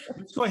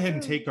 Let's go ahead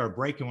and take our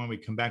break, and when we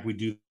come back, we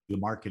do the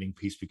marketing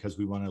piece, because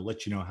we want to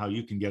let you know how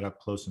you can get up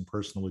close and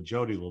personal with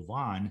Jody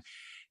Levon.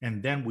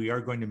 And then we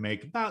are going to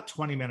make about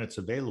 20 minutes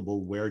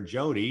available where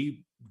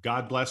Jody,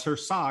 God bless her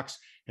socks,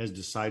 has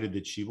decided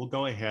that she will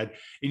go ahead,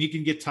 and you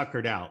can get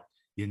tuckered out,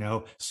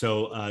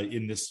 so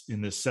in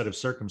this set of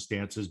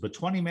circumstances, but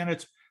 20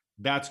 minutes,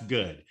 that's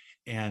good.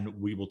 And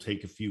we will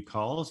take a few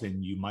calls,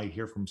 and you might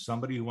hear from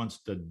somebody who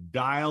wants to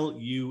dial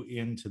you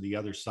into the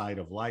other side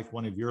of life.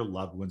 One of your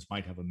loved ones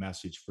might have a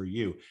message for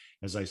you,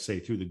 as I say,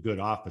 through the good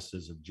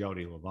offices of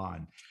Jody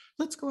Levon.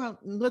 Let's go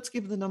out and let's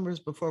give the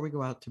numbers before we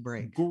go out to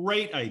break.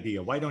 Great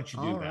idea. Why don't you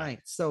do that? All right.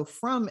 So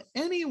from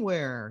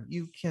anywhere,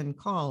 you can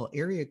call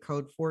area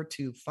code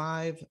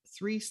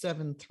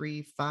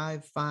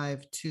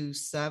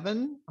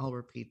 425-373-5527. I'll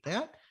repeat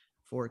that,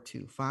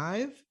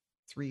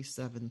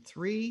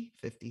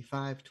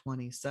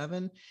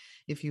 425-373-5527.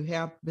 If you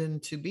happen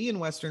to be in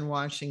Western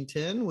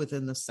Washington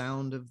within the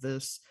sound of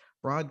this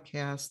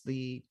broadcast,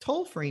 the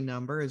toll-free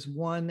number is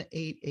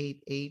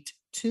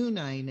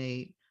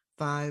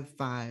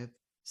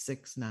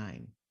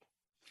 1-888-298-5569.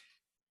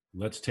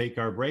 Let's take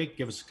our break.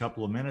 Give us a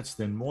couple of minutes,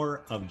 then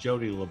more of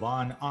Jody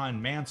Levon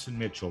on Manson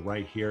Mitchell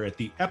right here at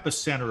the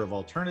epicenter of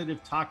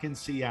alternative talk in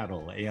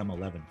Seattle, AM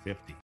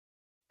 1150.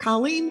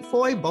 Colleen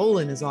Foy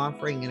Bolin is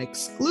offering an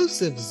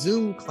exclusive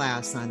Zoom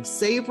class on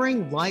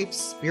savoring life's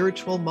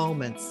spiritual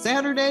moments,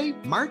 Saturday,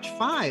 March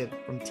 5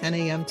 from 10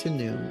 a.m. to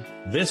noon.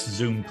 This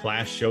Zoom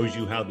class shows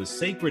you how the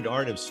sacred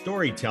art of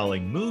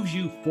storytelling moves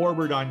you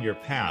forward on your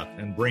path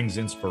and brings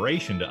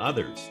inspiration to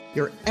others.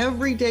 Your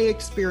everyday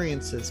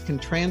experiences can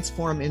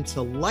transform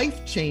into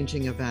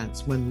life-changing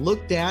events when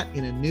looked at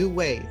in a new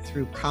way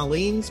through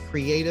Colleen's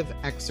creative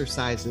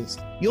exercises.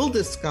 You'll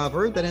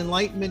discover that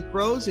enlightenment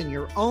grows in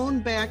your own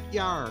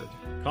backyard hard.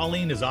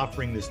 Colleen is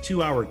offering this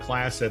 2-hour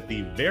class at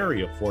the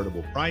very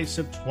affordable price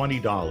of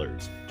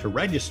 $20. To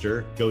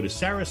register, go to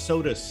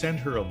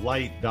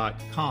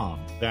SarasotaCenterofLight.com.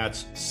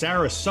 That's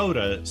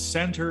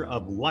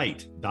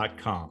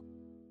SarasotaCenterofLight.com.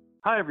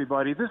 Hi,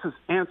 everybody. This is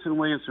Anson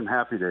Williams from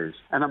Happy Days,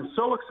 and I'm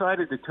so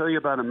excited to tell you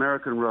about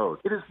American Road.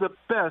 It is the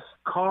best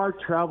car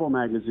travel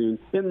magazine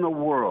in the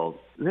world.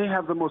 They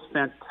have the most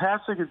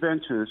fantastic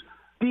adventures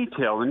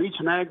detailed in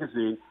each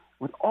magazine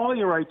with all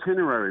your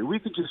itinerary. We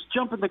could just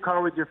jump in the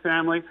car with your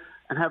family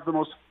and have the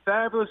most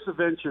fabulous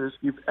adventures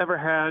you've ever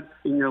had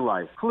in your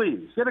life.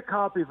 Please get a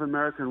copy of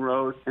American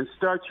Road and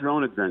start your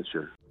own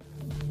adventure.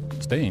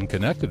 Staying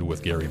connected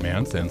with Gary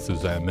Mance and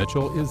Suzanne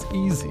Mitchell is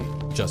easy.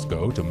 Just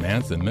go to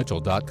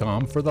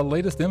manceandmitchell.com for the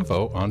latest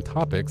info on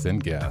topics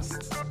and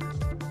guests.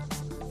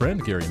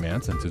 Friend Gary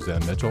Mance and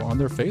Suzanne Mitchell on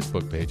their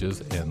Facebook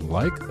pages and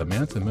like the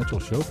Mance and Mitchell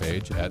show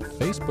page at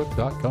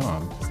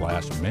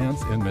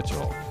facebook.com/Mance and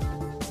Mitchell.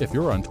 If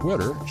you're on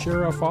Twitter,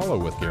 share a follow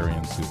with Gary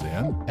and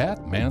Suzanne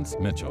at Mance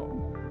Mitchell.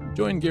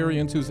 Join Gary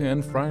and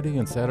Suzanne Friday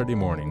and Saturday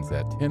mornings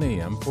at 10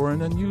 a.m. for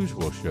an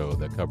unusual show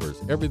that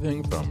covers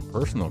everything from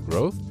personal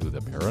growth to the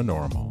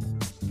paranormal.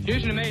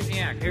 Here's an amazing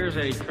act. Here's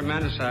a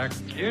tremendous act.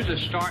 Here's a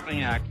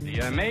startling act. The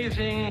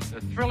amazing,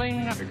 the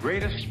thrilling, the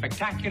greatest,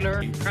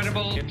 spectacular,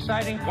 incredible,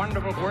 exciting,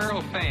 wonderful,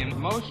 world famed,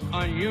 most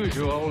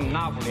unusual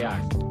novelty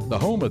act. The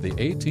home of the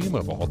A-Team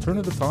of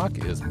Alternative Talk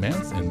is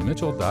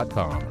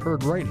manceandmitchell.com.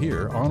 Heard right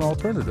here on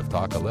Alternative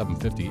Talk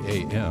 1150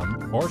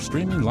 AM or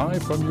streaming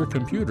live from your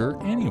computer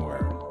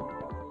anywhere.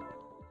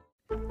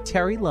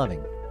 Terry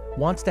Loving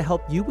wants to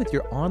help you with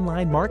your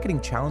online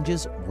marketing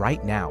challenges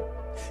right now.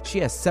 She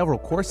has several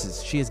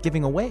courses she is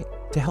giving away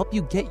to help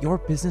you get your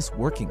business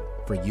working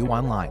for you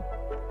online.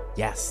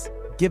 Yes,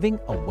 giving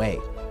away.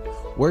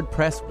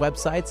 WordPress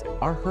websites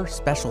are her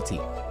specialty,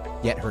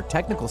 yet her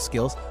technical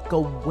skills go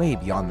way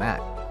beyond that.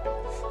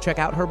 Check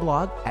out her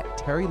blog at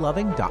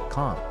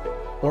terryloving.com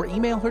or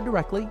email her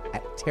directly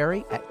at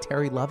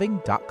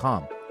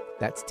terry@terryloving.com.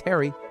 That's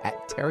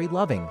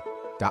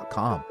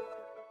terry@terryloving.com.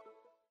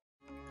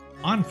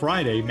 On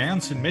Friday,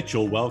 Mance and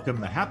Mitchell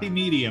welcome the Happy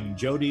Medium,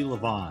 Jody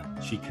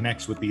Levon. She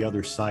connects with the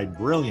other side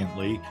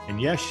brilliantly,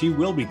 and yes, she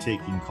will be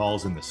taking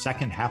calls in the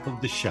second half of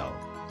the show.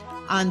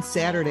 On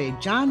Saturday,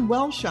 John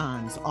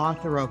Welshons,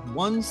 author of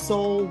One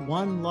Soul,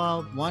 One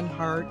Love, One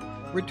Heart,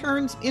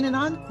 returns in an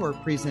encore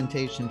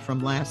presentation from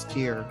last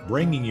year.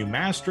 Bringing you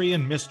mastery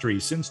and mystery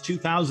since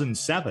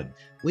 2007.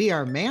 We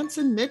are Mance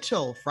and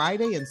Mitchell,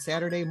 Friday and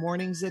Saturday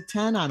mornings at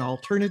 10 on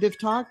Alternative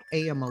Talk,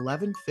 AM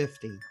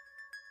 1150.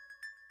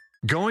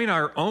 Going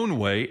our own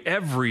way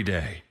every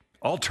day.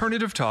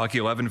 Alternative Talk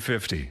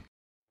 1150.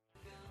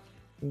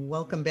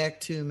 Welcome back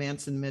to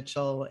Mance and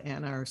Mitchell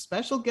and our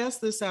special guest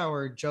this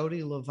hour,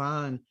 Jody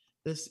Levon.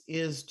 This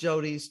is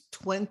Jody's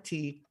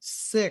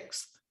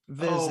 26th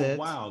visit.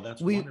 Oh, wow,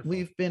 that's wonderful.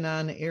 We've been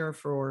on air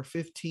for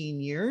 15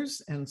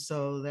 years, and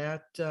so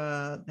that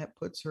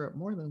puts her at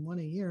more than one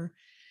a year.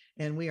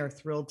 And we are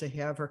thrilled to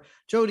have her.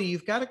 Jody,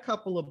 you've got a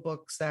couple of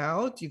books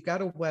out. You've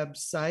got a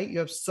website. You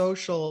have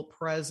social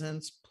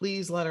presence.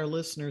 Please let our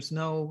listeners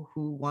know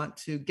who want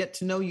to get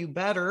to know you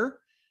better,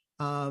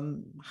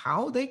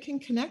 how they can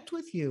connect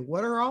with you.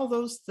 What are all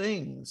those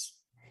things?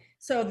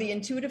 So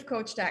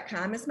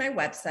theintuitivecoach.com is my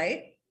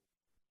website.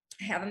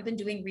 I haven't been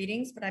doing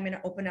readings, but I'm going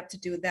to open up to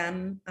do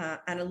them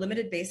on a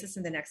limited basis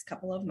in the next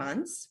couple of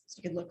months. So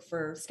you can look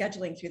for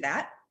scheduling through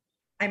that.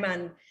 I'm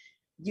on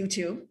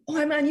YouTube.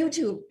 I'm on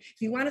YouTube. If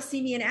you want to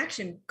see me in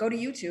action, go to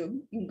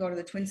YouTube. You can go to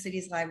the Twin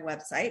Cities Live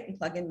website and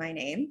plug in my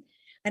name.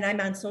 And I'm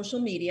on social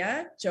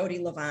media, Jody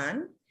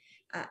Levon.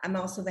 I'm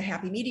also the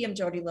Happy Medium,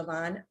 Jody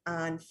Levon,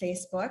 on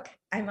Facebook.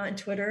 I'm on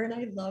Twitter, and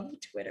I love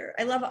Twitter.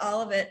 I love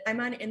all of it.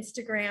 I'm on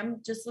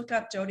Instagram. Just look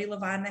up Jody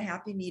Levon, the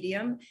Happy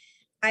Medium.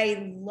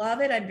 I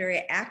love it. I'm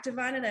very active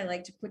on it. I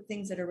like to put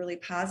things that are really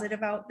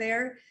positive out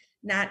there,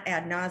 not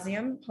ad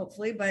nauseum,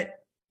 hopefully, but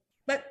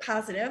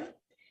positive.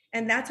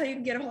 And that's how you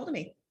can get a hold of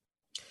me.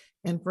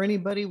 And for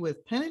anybody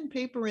with pen and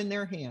paper in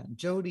their hand,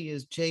 Jody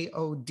is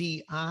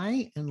Jodi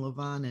and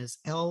Levon is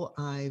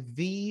Livon.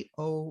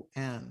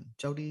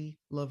 Jody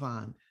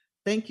Levon.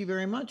 Thank you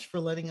very much for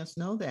letting us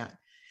know that.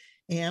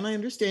 And I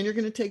understand you're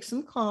going to take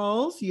some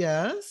calls.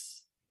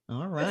 Yes.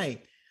 All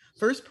right.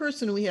 First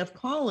person we have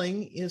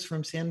calling is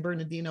from San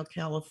Bernardino,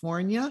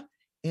 California,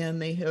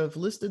 and they have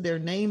listed their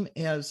name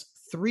as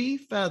Three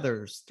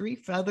Feathers. Three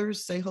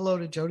Feathers. Say hello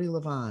to Jody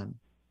Levon.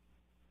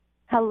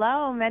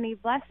 Hello, many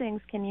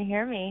blessings. Can you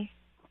hear me?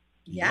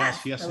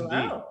 Yes,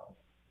 indeed.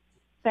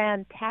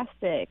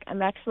 Fantastic.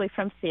 I'm actually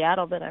from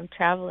Seattle, but I'm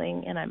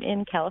traveling and I'm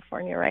in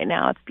California right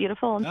now. It's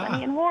beautiful and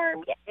sunny and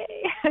warm.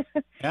 Yay!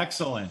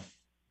 Excellent.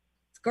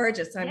 It's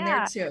gorgeous. I'm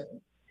there too.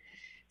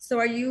 So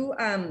are you,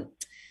 do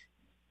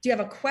you have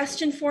a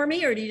question for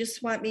me, or do you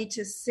just want me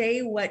to say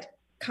what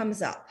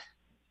comes up?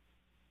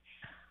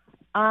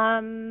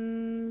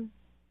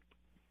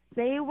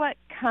 Say what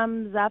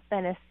comes up,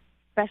 and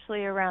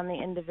especially around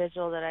the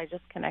individual that I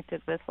just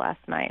connected with last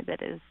night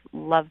that is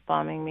love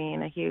bombing me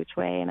in a huge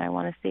way. And I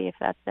want to see if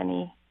that's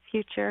any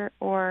future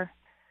or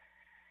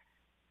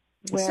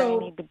where I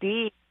need to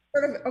be.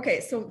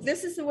 Okay, so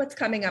this is what's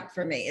coming up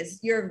for me is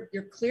you're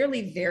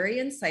clearly very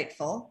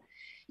insightful.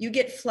 You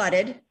get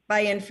flooded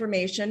by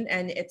information,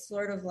 and it's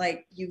sort of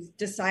like you've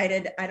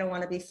decided, I don't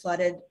want to be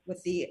flooded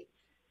with the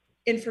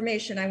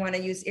information. I want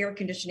to use air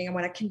conditioning. I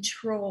want to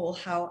control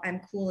how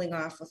I'm cooling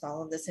off with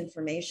all of this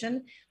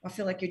information. I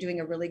feel like you're doing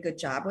a really good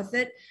job with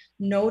it.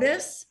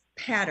 Notice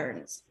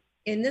patterns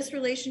in this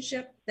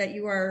relationship that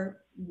you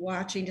are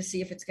watching to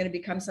see if it's going to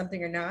become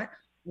something or not.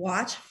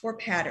 Watch for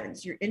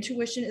patterns. Your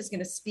intuition is going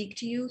to speak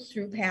to you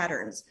through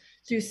patterns,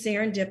 through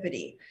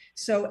serendipity.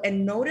 So,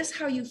 and notice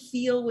how you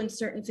feel when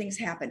certain things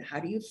happen. How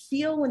do you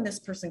feel when this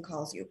person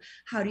calls you?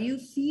 How do you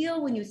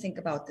feel when you think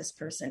about this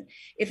person?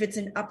 If it's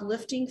an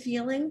uplifting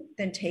feeling,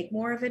 then take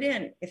more of it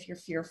in. If you're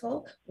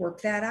fearful, work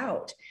that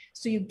out.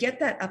 So you get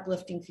that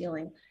uplifting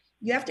feeling.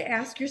 You have to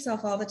ask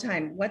yourself all the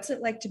time, what's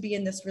it like to be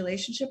in this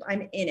relationship?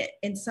 I'm in it.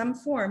 In some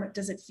form,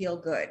 does it feel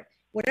good?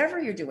 Whatever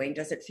you're doing,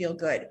 does it feel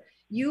good?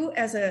 You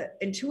as an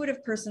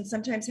intuitive person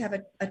sometimes have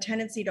a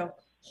tendency to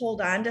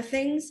hold on to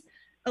things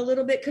a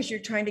little bit because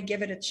you're trying to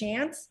give it a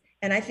chance.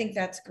 And I think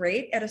that's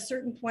great. At a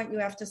certain point, you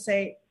have to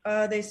say,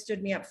 they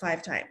stood me up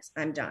 5 times.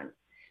 I'm done,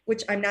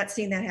 which I'm not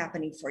seeing that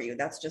happening for you.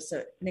 That's just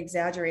an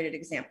exaggerated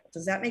example.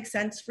 Does that make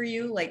sense for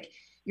you? Like,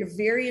 you're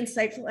very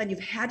insightful and you've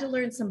had to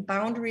learn some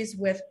boundaries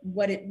with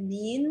what it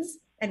means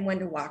and when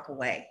to walk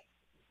away.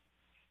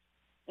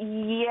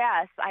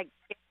 Yes, I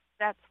guess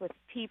that's with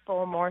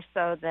people more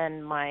so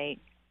than my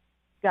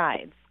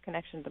guides,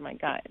 connection to my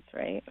guides,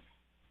 right?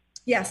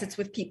 Yes, it's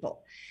with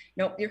people.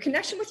 No, your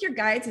connection with your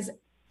guides is,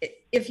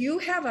 if you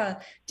have a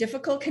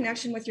difficult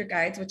connection with your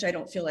guides, which I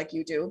don't feel like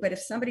you do, but if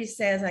somebody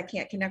says, I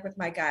can't connect with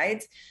my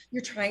guides,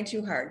 you're trying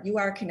too hard. You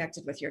are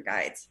connected with your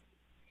guides.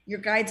 Your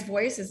guide's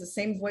voice is the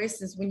same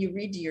voice as when you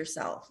read to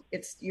yourself.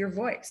 It's your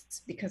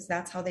voice because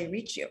that's how they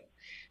reach you.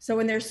 So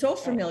when they're so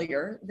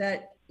familiar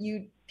that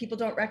people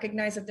don't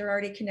recognize that they're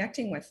already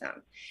connecting with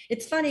them.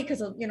 It's funny because,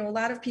 a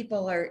lot of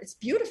people it's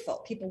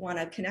beautiful. People want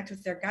to connect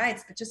with their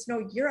guides, but just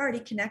know you're already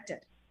connected.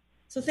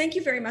 So thank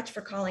you very much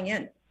for calling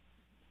in.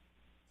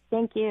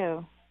 Thank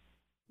you.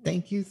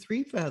 Thank you,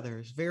 Three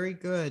Feathers. Very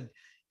good.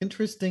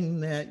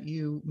 Interesting that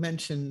you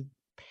mentioned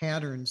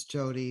patterns,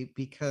 Jody,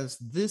 because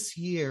this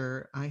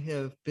year I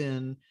have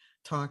been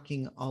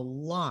talking a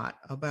lot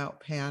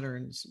about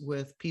patterns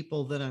with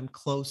people that I'm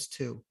close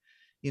to.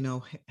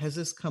 Has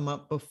this come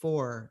up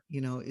before?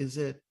 Is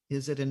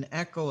it an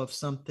echo of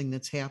something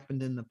that's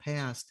happened in the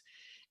past?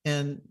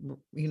 And,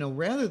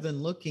 rather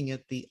than looking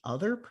at the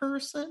other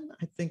person,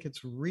 I think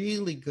it's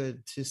really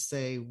good to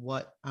say,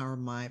 what are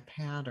my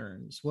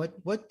patterns?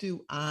 What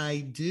do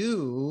I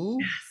do?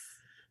 Yes.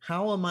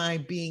 How am I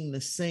being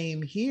the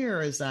same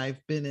here as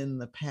I've been in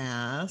the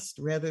past?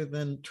 Rather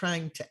than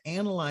trying to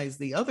analyze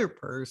the other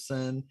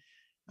person,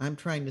 I'm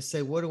trying to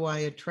say, what do I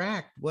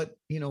attract?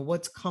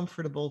 What's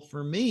comfortable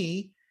for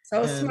me?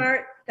 So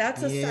smart.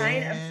 That's a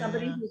sign of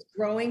somebody who's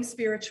growing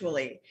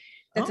spiritually.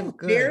 That's a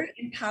very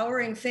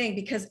empowering thing,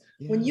 because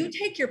when you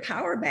take your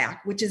power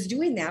back, which is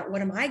doing that,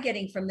 what am I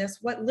getting from this?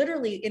 What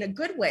literally, in a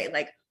good way,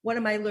 like, what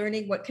am I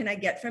learning? What can I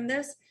get from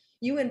this?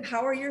 You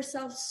empower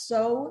yourself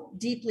so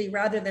deeply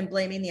rather than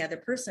blaming the other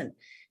person,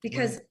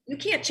 because you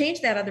can't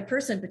change that other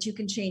person, but you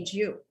can change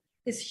you.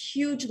 It's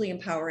hugely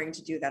empowering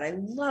to do that. I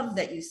love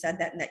that you said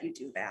that and that you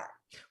do that.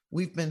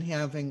 We've been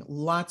having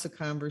lots of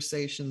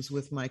conversations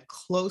with my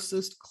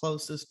closest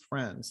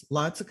friends,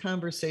 lots of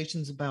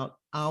conversations about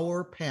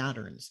our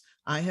patterns.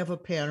 I have a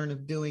pattern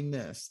of doing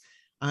this.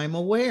 I'm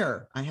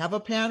aware. I have a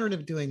pattern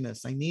of doing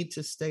this. I need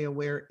to stay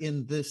aware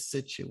in this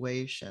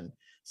situation.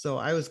 So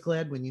I was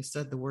glad when you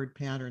said the word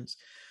patterns.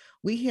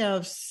 We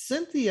have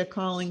Cynthia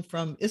calling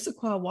from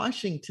Issaquah,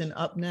 Washington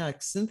up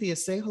next. Cynthia,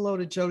 say hello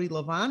to Jody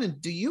Levon.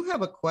 And do you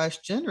have a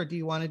question, or do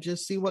you want to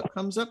just see what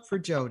comes up for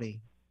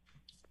Jody?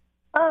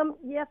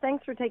 Yeah,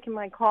 thanks for taking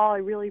my call. I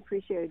really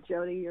appreciate it,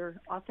 Jody. Your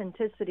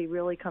authenticity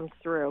really comes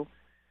through.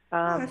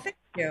 Thank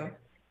you.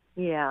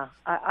 Yeah,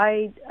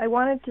 I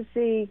wanted to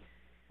see,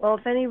 well,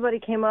 if anybody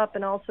came up,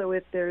 and also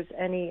if there's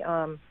any,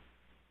 I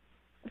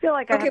feel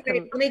like I have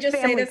some let me just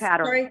say this.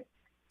 pattern. Sorry,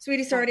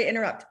 sweetie, sorry to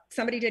interrupt.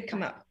 Somebody did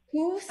come up.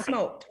 Who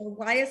smoked, or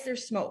why is there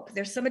smoke?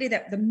 There's somebody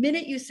that the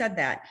minute you said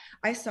that,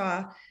 I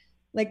saw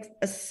like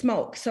a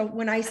smoke. So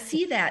when I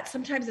see that,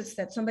 sometimes it's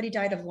that somebody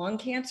died of lung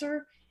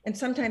cancer, and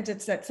sometimes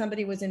it's that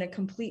somebody was in a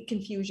complete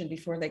confusion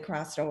before they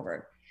crossed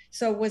over.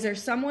 So was there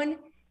someone,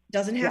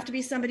 doesn't have to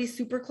be somebody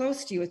super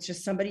close to you, it's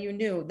just somebody you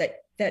knew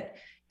that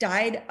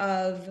died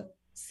of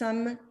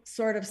some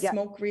sort of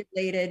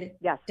smoke-related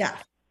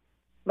death?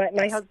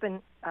 My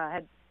husband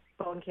had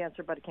bone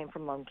cancer, but it came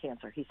from lung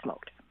cancer. He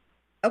smoked.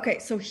 Okay,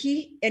 so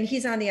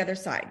he's on the other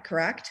side,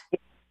 correct?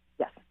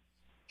 Yes.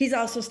 He's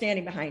also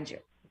standing behind you.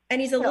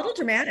 And he's a little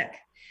dramatic.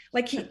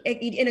 Like he,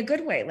 in a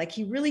good way, like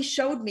he really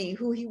showed me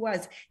who he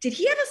was. Did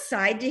he have a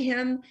side to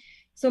him?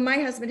 So my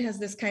husband has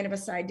this kind of a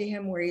side to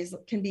him where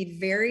can be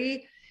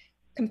very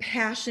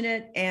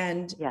compassionate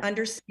and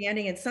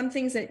understanding. And some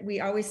things that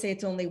we always say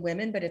it's only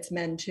women, but it's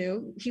men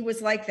too. He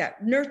was like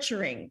that.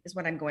 Nurturing is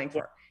what I'm going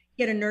for.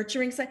 get a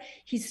nurturing side.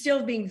 He's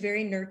still being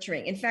very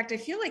nurturing. In fact, I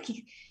feel like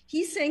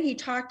he's saying he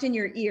talked in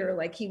your ear,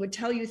 like he would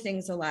tell you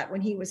things a lot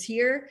when he was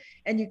here,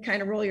 and you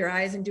kind of roll your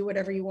eyes and do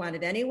whatever you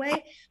wanted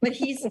anyway. But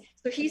so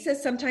he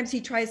says sometimes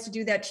he tries to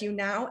do that to you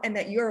now, and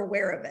that you're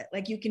aware of it.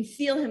 Like you can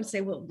feel him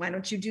say, well, why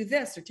don't you do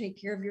this or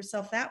take care of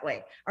yourself that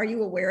way? Are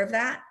you aware of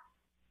that?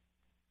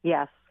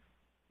 Yes.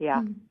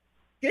 Yeah.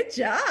 Good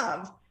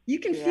job. You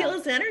can feel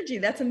his energy.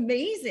 That's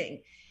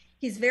amazing.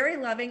 He's very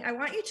loving. I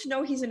want you to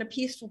know he's in a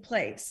peaceful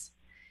place.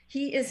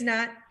 He is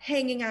not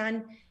hanging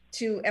on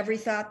to every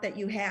thought that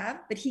you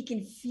have, but he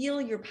can feel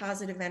your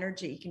positive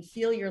energy. He can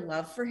feel your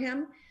love for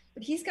him,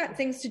 but he's got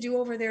things to do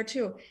over there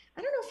too.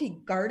 I don't know if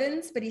he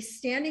gardens, but he's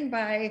standing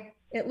by,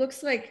 it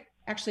looks like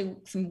actually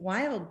some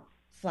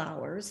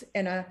wildflowers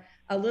and a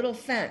little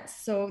fence.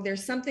 So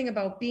there's something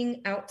about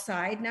being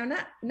outside. Now,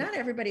 not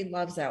everybody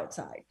loves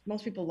outside.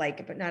 Most people like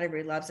it, but not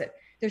everybody loves it.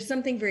 There's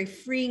something very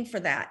freeing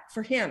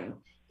for him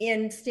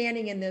in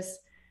standing in this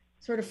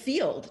sort of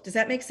field. Does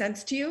that make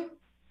sense to you?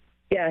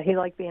 Yeah, he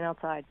liked being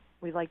outside.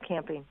 We like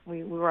camping.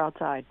 We were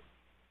outside.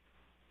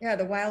 Yeah,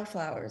 the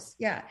wildflowers.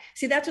 Yeah.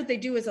 See, that's what they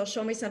do is they'll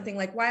show me something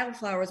like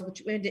wildflowers,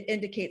 which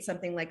indicate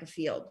something like a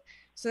field.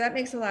 So that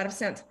makes a lot of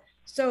sense.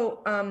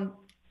 So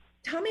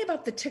tell me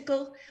about the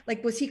tickle.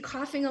 Like, was he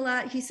coughing a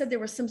lot? He said there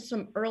were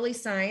some early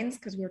signs,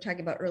 because we were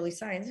talking about early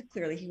signs.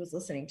 Clearly he was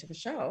listening to the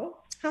show.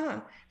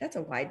 That's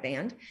a wide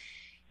band.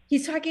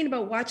 He's talking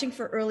about watching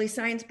for early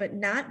signs, but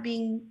not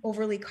being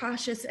overly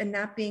cautious and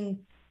not being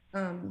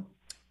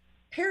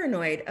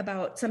paranoid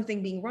about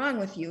something being wrong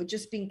with you,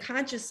 just being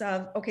conscious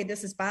of, okay,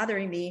 this is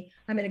bothering me,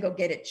 I'm going to go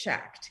get it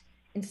checked,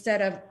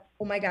 instead of,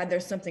 oh my God,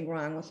 there's something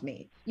wrong with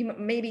me. You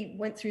maybe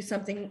went through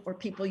something, or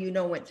people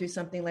went through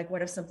something like,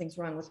 what if something's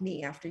wrong with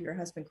me after your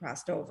husband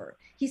crossed over?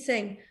 He's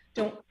saying,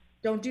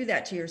 don't do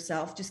that to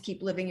yourself. Just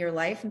keep living your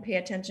life and pay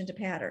attention to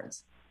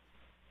patterns.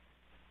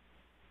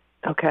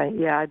 Okay.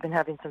 Yeah, I've been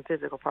having some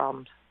physical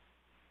problems.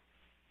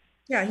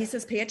 Yeah, he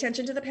says, pay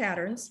attention to the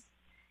patterns.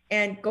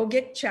 And go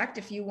get checked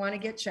if you want to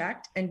get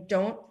checked, and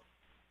don't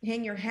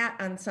hang your hat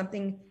on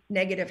something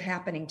negative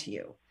happening to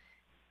you.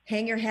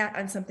 Hang your hat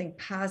on something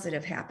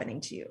positive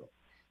happening to you.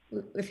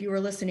 If you were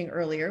listening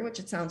earlier, which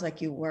it sounds like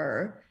you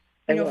were,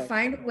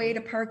 find a way to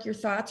park your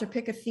thoughts or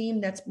pick a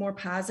theme that's more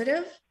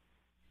positive,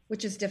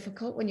 which is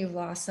difficult when you've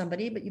lost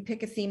somebody, but you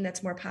pick a theme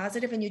that's more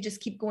positive and you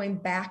just keep going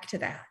back to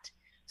that.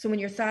 So when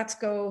your thoughts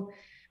go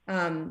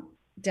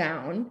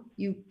down,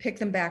 you pick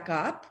them back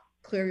up,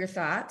 clear your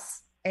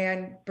thoughts,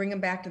 and bring them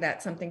back to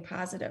that something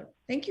positive.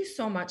 Thank you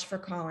so much for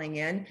calling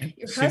in.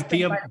 Your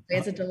Cynthia, husband, by the way,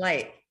 is a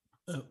delight.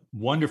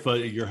 Wonderful.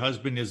 Your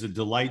husband is a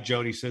delight.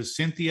 Jody says,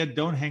 Cynthia,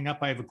 don't hang up.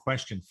 I have a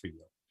question for you.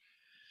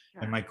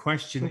 Sure. And my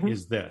question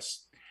is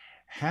this.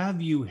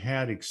 Have you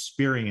had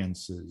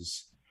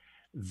experiences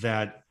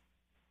that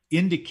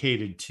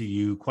indicated to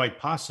you, quite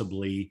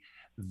possibly,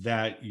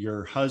 that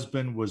your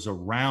husband was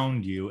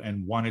around you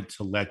and wanted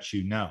to let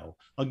you know?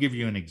 I'll give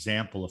you an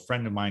example. A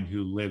friend of mine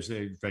who lives,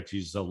 in fact,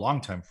 she's a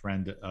longtime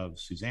friend of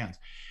Suzanne's,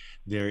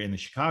 there in the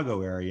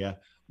Chicago area,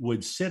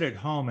 would sit at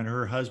home, and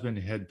her husband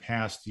had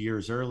passed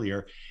years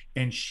earlier,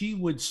 and she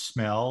would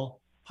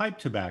smell pipe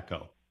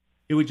tobacco.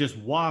 It would just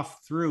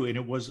waft through, and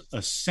it was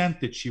a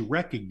scent that she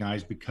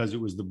recognized because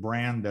it was the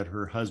brand that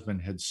her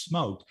husband had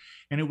smoked.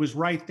 And it was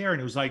right there.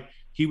 And it was like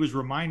he was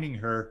reminding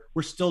her,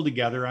 we're still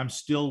together. I'm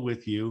still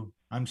with you.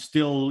 I'm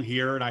still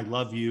here, and I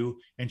love you.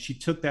 And she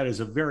took that as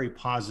a very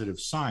positive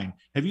sign.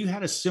 Have you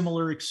had a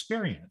similar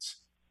experience?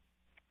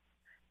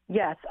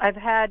 Yes, I've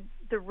had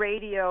the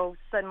radio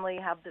suddenly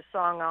have the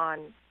song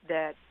on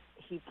that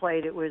he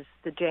played. It was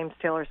the James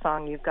Taylor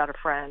song, You've Got a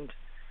Friend.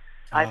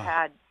 I've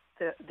had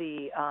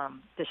the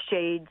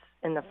shades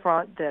in the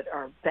front that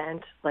are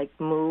bent, like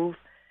move.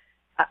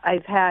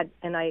 I've had,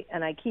 and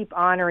I keep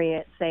honoring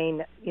it,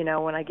 saying,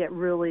 when I get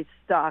really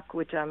stuck,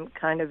 which I'm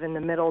kind of in the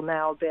middle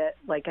now a bit,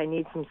 like I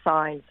need some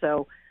signs.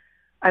 So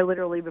I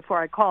literally, before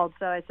I called,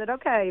 so I said,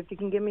 okay, if you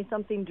can give me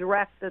something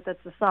direct that's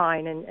a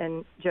sign.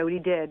 And Jody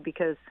did,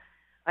 because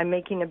I'm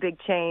making a big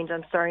change.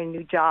 I'm starting a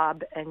new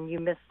job, and you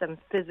miss them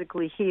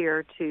physically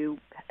here to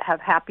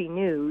have happy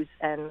news.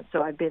 And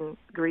so I've been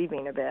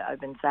grieving a bit.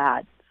 I've been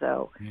sad.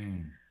 So,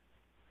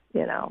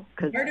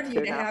 because part of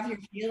you to have your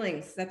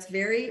feelings. That's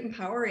very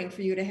empowering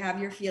for you to have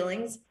your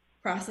feelings,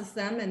 process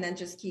them, and then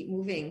just keep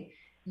moving.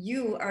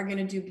 You are going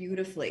to do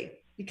beautifully,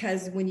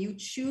 because when you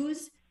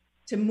choose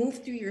to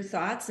move through your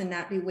thoughts and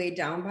not be weighed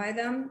down by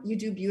them, you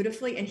do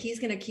beautifully. And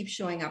he's going to keep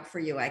showing up for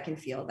you. I can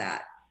feel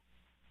that.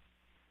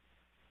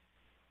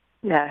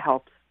 Yeah, it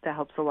helps. That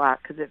helps a lot,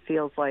 because it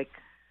feels like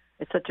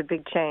it's such a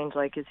big change.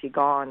 Like, is he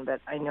gone?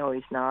 But I know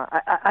he's not.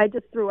 I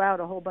just threw out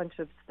a whole bunch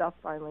of stuff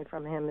finally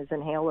from him, his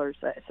inhalers.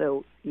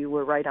 So you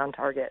were right on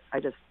target. I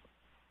just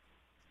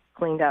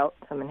cleaned out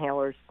some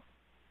inhalers.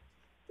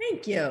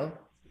 Thank you.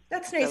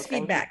 That's nice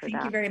feedback.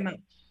 Thank you very much.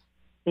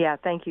 Yeah,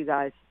 thank you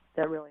guys.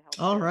 That really helps.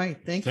 All right.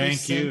 Thank you,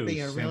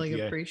 Cynthia. I really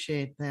Cynthia.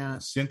 appreciate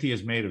that.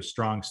 Cynthia's made of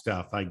strong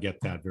stuff. I get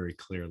that very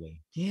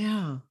clearly.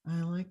 Yeah,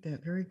 I like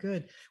that. Very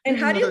good. And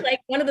how do you like,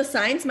 one of the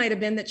signs might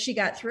have been that she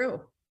got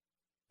through?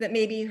 that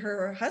maybe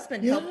her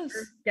husband helped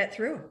her get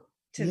through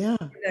to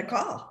the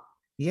call.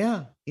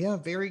 Yeah.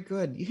 Very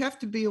good. You have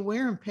to be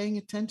aware and paying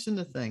attention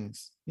to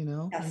things,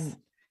 Yes.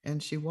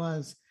 and she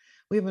was.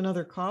 We have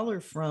another caller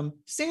from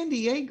San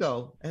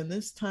Diego, and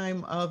this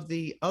time of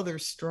the other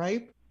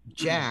stripe,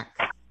 Jack.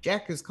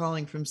 Jack is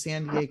calling from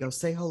San Diego.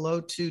 Say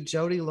hello to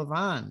Jody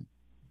Levon.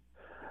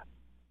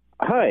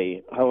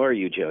 Hi, how are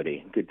you,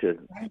 Jody? Good to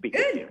speak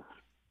with you.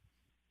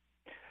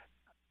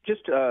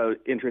 Just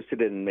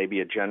interested in maybe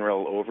a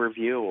general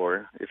overview,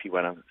 or if you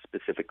want a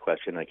specific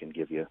question, I can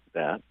give you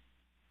that.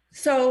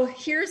 So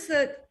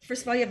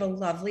first of all, you have a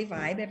lovely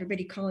vibe.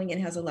 Everybody calling in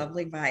has a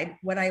lovely vibe.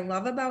 What I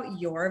love about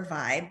your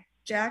vibe,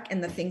 Jack,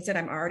 and the things that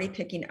I'm already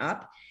picking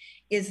up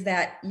is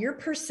that you're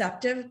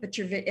perceptive, but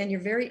you're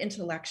very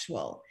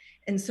intellectual.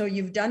 And so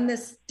you've done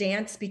this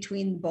dance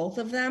between both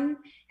of them,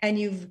 and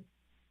you've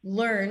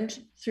learned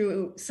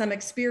through some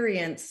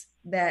experience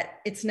that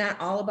it's not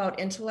all about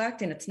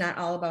intellect and it's not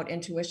all about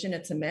intuition.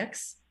 It's a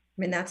mix.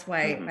 I mean, that's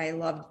why I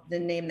love the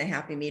name, the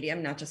Happy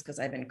Medium, not just because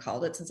I've been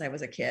called it since I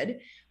was a kid,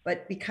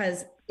 but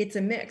because it's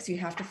a mix. You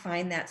have to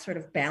find that sort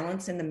of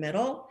balance in the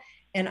middle.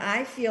 And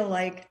I feel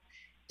like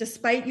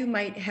despite you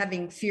might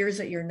having fears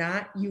that you're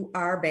not, you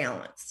are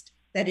balanced,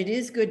 that it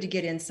is good to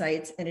get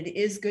insights and it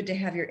is good to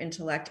have your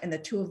intellect, and the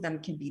two of them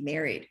can be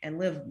married and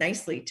live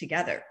nicely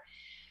together.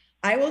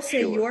 I will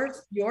say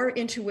your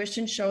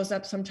intuition shows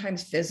up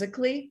sometimes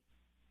physically.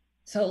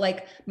 So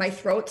like my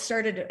throat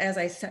started, as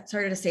I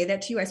started to say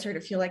that to you, I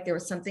started to feel like there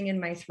was something in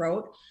my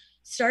throat.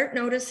 Start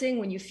noticing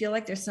when you feel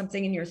like there's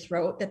something in your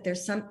throat, that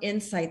there's some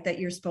insight that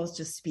you're supposed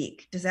to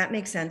speak. Does that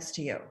make sense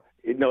to you?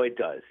 No, it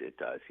does. It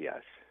does.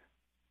 Yes.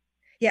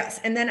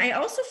 Yes. And then I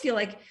also feel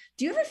like,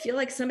 do you ever feel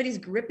like somebody's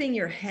gripping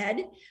your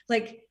head?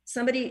 Like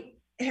somebody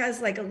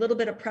has like a little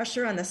bit of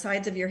pressure on the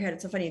sides of your head.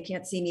 It's so funny, you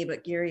can't see me,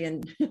 but Gary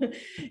and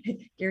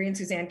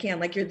Suzanne can.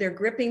 Like they're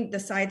gripping the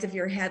sides of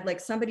your head, like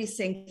somebody's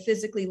saying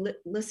physically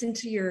listen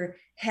to your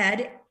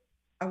head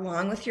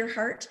along with your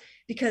heart,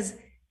 because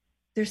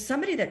there's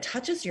somebody that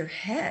touches your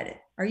head.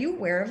 Are you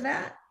aware of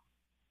that?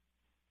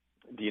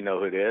 Do you know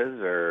who it is,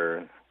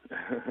 or?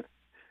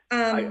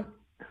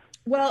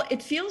 Well,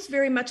 it feels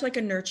very much like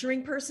a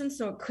nurturing person.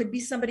 So it could be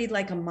somebody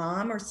like a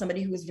mom or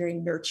somebody who is very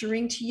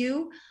nurturing to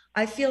you.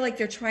 I feel like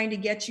they're trying to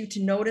get you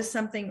to notice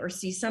something or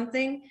see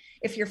something.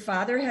 If your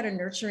father had a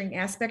nurturing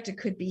aspect, it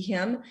could be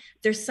him.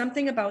 There's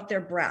something about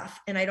their breath.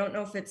 And I don't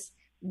know if it's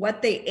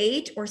what they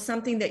ate or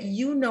something that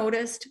you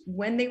noticed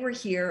when they were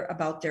here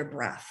about their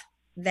breath.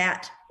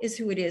 That is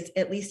who it is,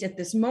 at least at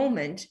this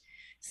moment,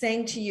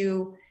 saying to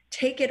you,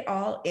 take it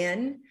all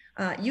in.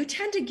 You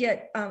tend to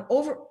get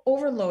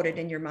overloaded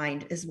in your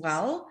mind as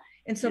well.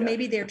 And so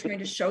maybe they're trying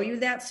to show you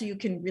that so you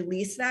can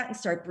release that and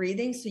start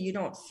breathing, so you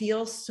don't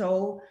feel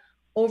so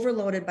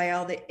overloaded by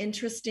all the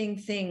interesting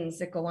things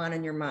that go on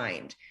in your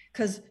mind,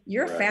 because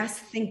you're a fast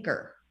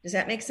thinker. Does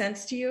that make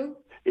sense to you?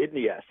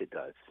 Yes, it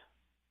does.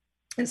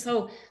 And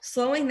so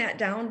slowing that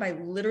down by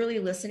literally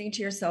listening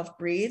to yourself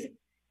breathe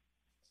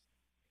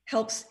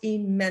helps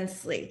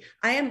immensely.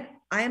 I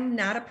am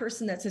not a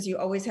person that says you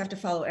always have to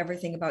follow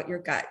everything about your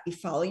gut. You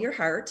follow your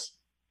heart,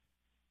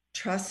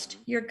 trust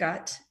your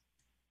gut,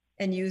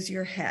 and use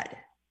your head.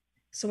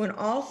 So when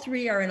all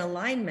three are in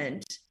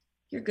alignment,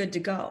 you're good to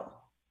go.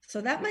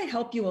 So that might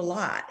help you a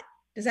lot.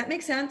 Does that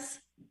make sense?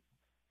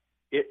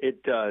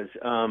 It does.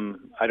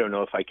 I don't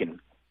know if I can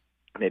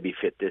maybe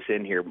fit this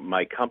in here.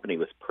 My company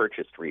was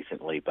purchased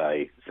recently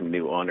by some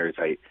new owners.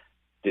 I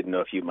didn't know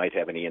if you might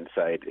have any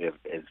insight.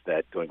 Is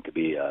that going to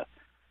be a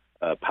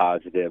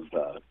positive,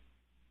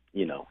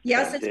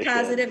 Yes, transition? it's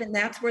positive, and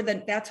that's what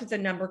the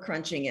number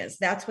crunching is.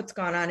 That's what's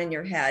gone on in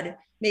your head.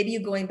 Maybe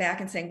you going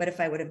back and saying, but if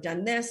I would have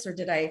done this, or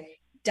did I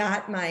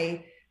dot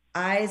my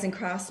I's and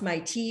cross my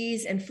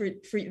T's? And for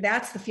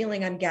that's the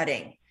feeling I'm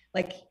getting.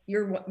 Like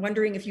you're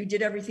wondering if you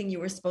did everything you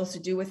were supposed to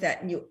do with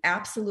that, and you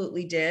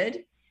absolutely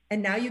did.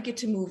 And now you get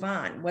to move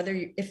on.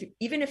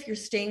 Even if you're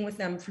staying with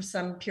them for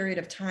some period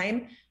of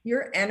time,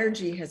 your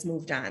energy has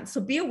moved on.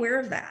 So be aware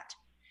of that.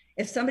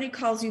 If somebody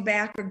calls you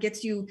back or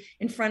gets you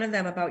in front of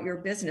them about your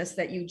business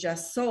that you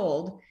just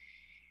sold,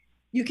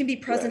 you can be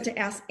present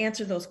to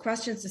answer those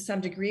questions to some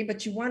degree,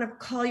 but you want to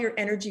call your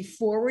energy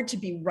forward to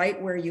be right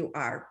where you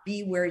are.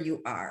 Be where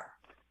you are.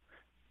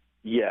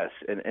 Yes,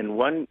 and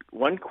one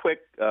quick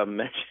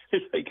mention,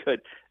 if I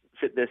could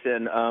fit this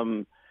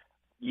in.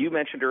 You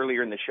mentioned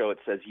earlier in the show, it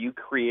says you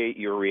create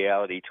your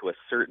reality to a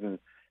certain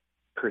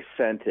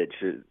percentage.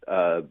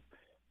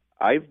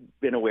 I've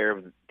been aware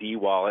of Dee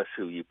Wallace,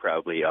 who you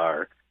probably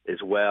are as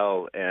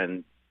well,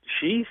 and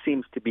she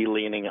seems to be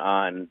leaning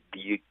on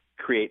you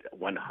create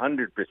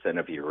 100%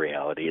 of your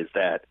reality. Is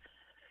that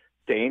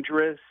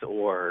dangerous,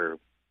 or?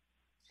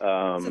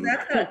 So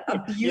that's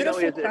a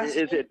beautiful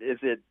question.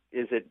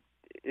 Is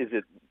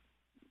it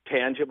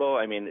tangible?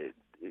 I mean,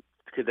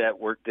 could that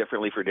work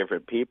differently for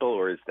different people,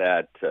 or is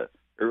that?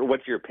 Or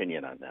what's your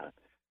opinion on that?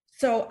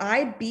 So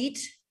I beat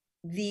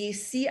the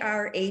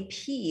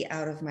CRAP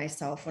out of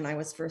myself when I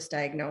was first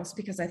diagnosed,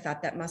 because I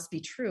thought that must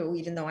be true,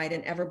 even though I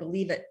didn't ever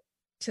believe it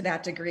to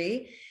that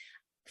degree.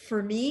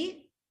 For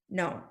me,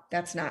 No,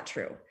 that's not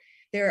true.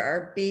 There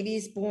are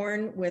babies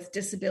born with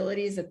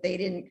disabilities that they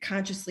didn't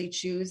consciously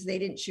choose. They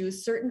didn't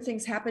choose. Certain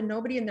things happen.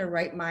 Nobody in their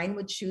right mind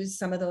would choose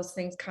some of those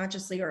things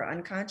consciously or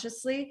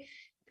unconsciously.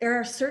 There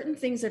are certain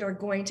things that are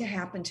going to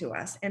happen to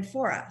us and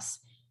for us.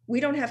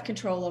 We don't have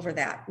control over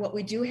that. What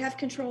we do have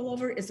control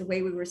over is the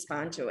way we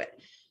respond to it.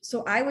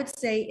 So I would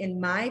say in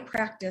my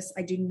practice,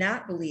 I do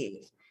not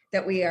believe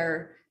that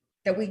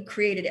we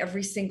created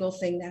every single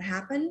thing that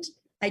happened.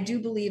 I do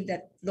believe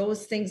that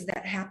those things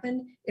that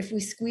happen, if we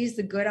squeeze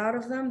the good out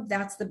of them,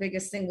 that's the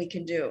biggest thing we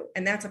can do.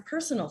 And that's a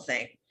personal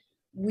thing.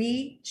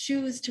 We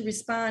choose to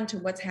respond to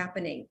what's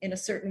happening in a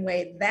certain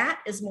way. That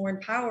is more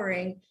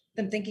empowering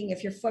than thinking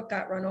if your foot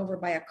got run over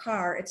by a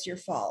car, it's your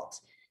fault.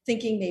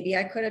 Thinking maybe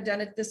I could have done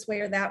it this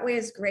way or that way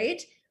is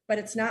great, but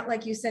it's not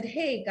like you said,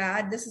 hey,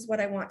 God, this is what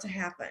I want to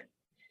have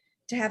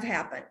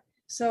happen.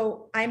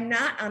 So I'm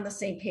not on the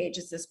same page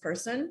as this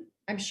person.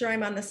 I'm sure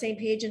I'm on the same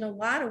page in a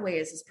lot of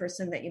ways, this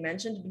person that you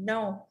mentioned.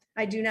 No,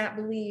 I do not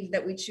believe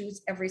that we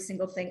choose every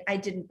single thing. I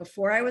didn't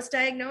before I was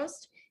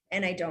diagnosed,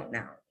 and I don't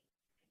now.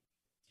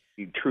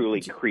 You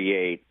truly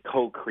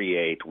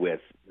co-create with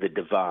the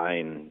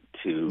divine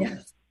to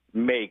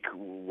make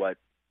what,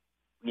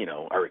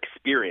 our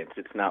experience.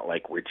 It's not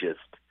like we're just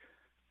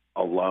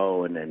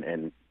alone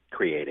and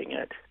creating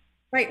it.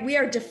 Right. We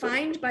are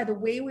defined by the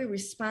way we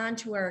respond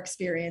to our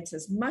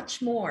experiences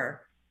much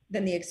more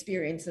than the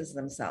experiences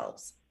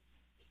themselves.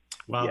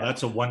 Wow,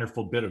 that's a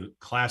wonderful bit of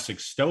classic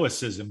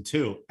stoicism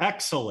too.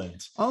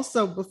 Excellent.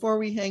 Also, before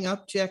we hang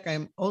up, Jack,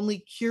 I'm only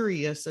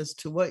curious as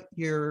to what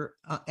your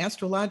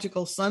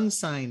astrological sun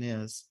sign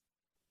is.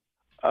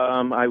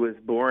 I was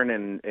born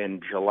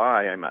in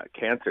July. I'm a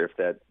Cancer, if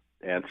that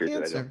answers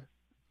Cancer.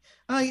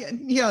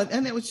 Yeah,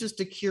 and it was just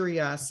a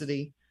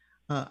curiosity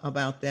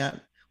about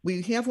that.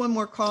 We have one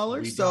more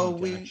caller, She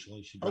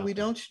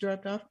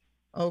dropped off.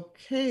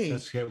 Okay.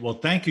 That's good. Well,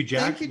 thank you,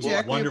 Jack. Thank you,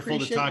 Jack. Wonderful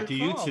to talk to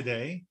you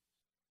today.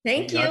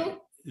 Thank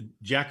you.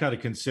 Jack ought to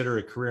consider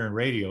a career in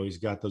radio. He's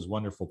got those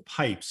wonderful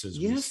pipes, as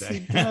we say. Yes, he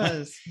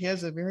does. He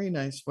has a very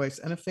nice voice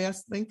and a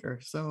fast thinker.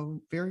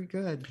 So very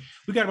good.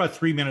 We got about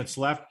 3 minutes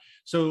left.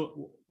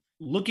 So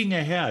looking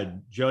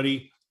ahead,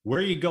 Jody, where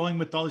are you going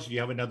with all this? Do you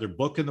have another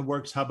book in the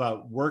works? How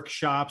about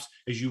workshops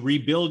as you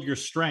rebuild your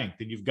strength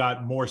and you've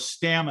got more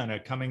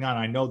stamina coming on?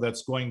 I know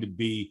that's going to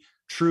be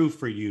true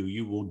for you.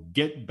 You will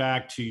get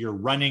back to your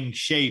running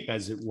shape,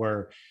 as it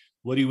were.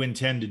 What do you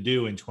intend to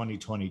do in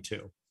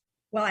 2022?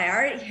 Well, I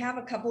already have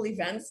a couple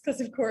events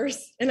because, of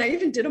course, and I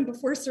even did them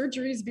before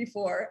surgeries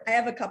before. I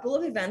have a couple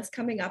of events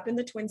coming up in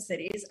the Twin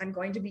Cities. I'm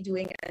going to be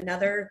doing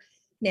another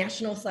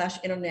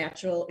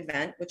national/international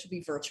event, which will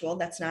be virtual.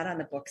 That's not on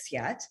the books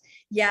yet.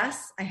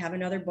 Yes, I have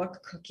another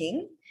book,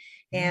 Cooking,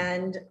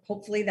 and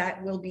hopefully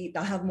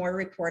I'll have more to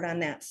report on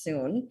that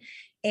soon.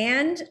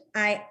 And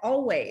I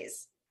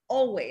always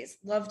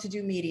love to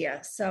do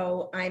media.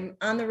 So I'm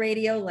on the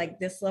radio, like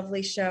this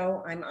lovely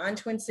show. I'm on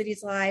Twin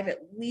Cities Live at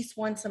least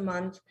once a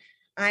month.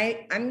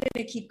 I'm going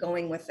to keep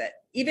going with it.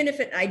 Even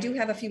if I do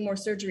have a few more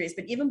surgeries,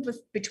 but even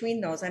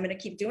between those, I'm going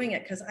to keep doing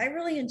it because I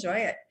really enjoy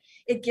it.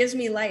 It gives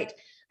me light.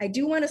 I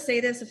do want to say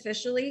this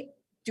officially.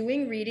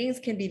 Doing readings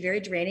can be very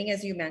draining,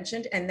 as you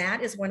mentioned, and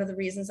that is one of the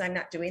reasons I'm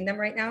not doing them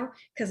right now,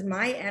 because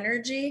my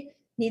energy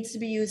needs to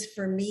be used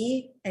for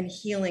me and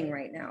healing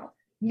right now.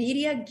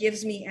 Media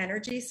gives me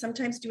energy.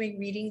 Sometimes doing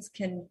readings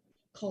can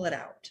pull it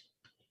out.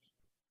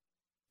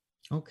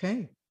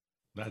 Okay.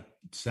 That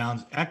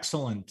sounds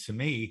excellent to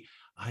me.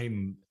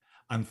 I'm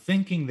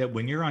thinking that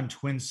when you're on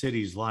Twin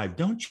Cities Live,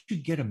 don't you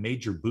get a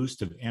major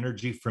boost of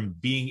energy from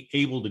being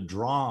able to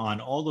draw on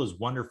all those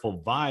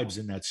wonderful vibes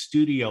in that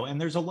studio? And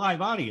there's a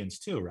live audience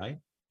too, right?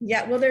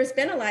 Yeah, well, there's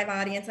been a live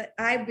audience.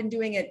 I've been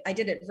doing it. I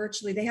did it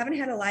virtually. They haven't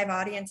had a live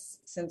audience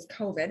since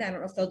COVID. I don't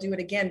know if they'll do it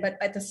again, but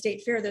at the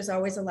state fair, there's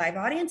always a live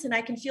audience and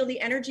I can feel the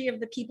energy of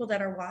the people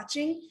that are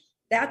watching.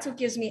 That's what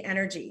gives me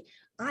energy.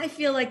 I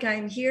feel like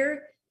I'm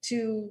here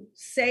to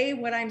say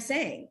what I'm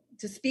saying,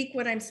 to speak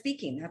what I'm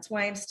speaking. That's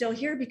why I'm still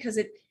here, because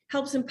it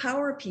helps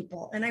empower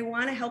people. And I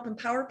want to help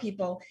empower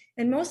people.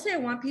 And mostly I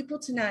want people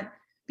to not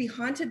be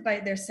haunted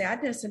by their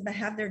sadness and to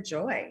have their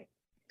joy.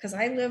 Because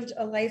I lived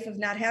a life of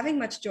not having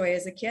much joy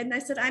as a kid. And I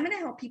said, I'm going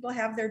to help people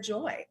have their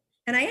joy.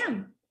 And I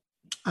am.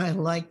 I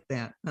like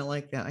that.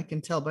 I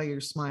can tell by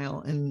your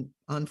smile. And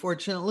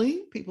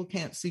unfortunately, people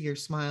can't see your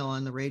smile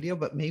on the radio,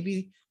 but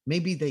maybe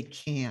they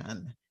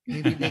can.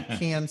 Maybe they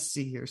can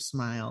see your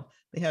smile.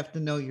 They have to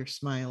know you're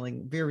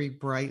smiling very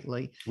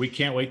brightly. We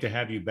can't wait to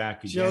have you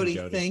back again, Jody.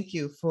 Thank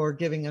you for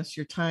giving us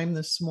your time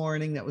this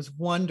morning. That was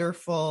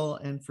wonderful.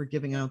 And for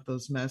giving out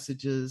those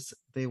messages.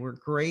 They were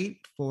great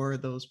for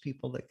those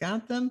people that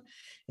got them.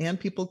 And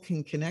people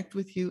can connect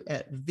with you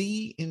at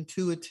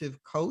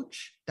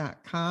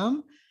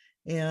theintuitivecoach.com.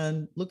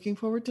 And looking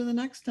forward to the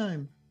next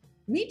time.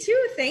 Me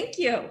too. Thank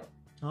you.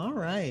 All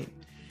right.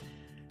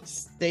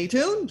 Stay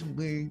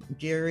tuned.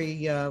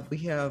 Gary, we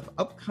have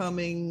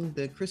upcoming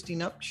the Christine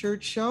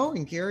Upchurch show.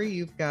 And Gary,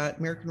 you've got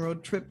American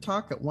Road Trip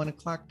Talk at 1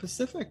 o'clock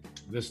Pacific.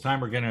 This time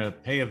we're going to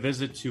pay a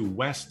visit to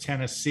West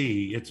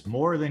Tennessee. It's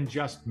more than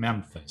just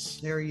Memphis.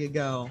 There you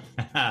go.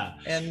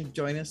 And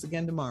join us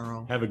again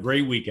tomorrow. Have a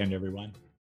great weekend, everyone.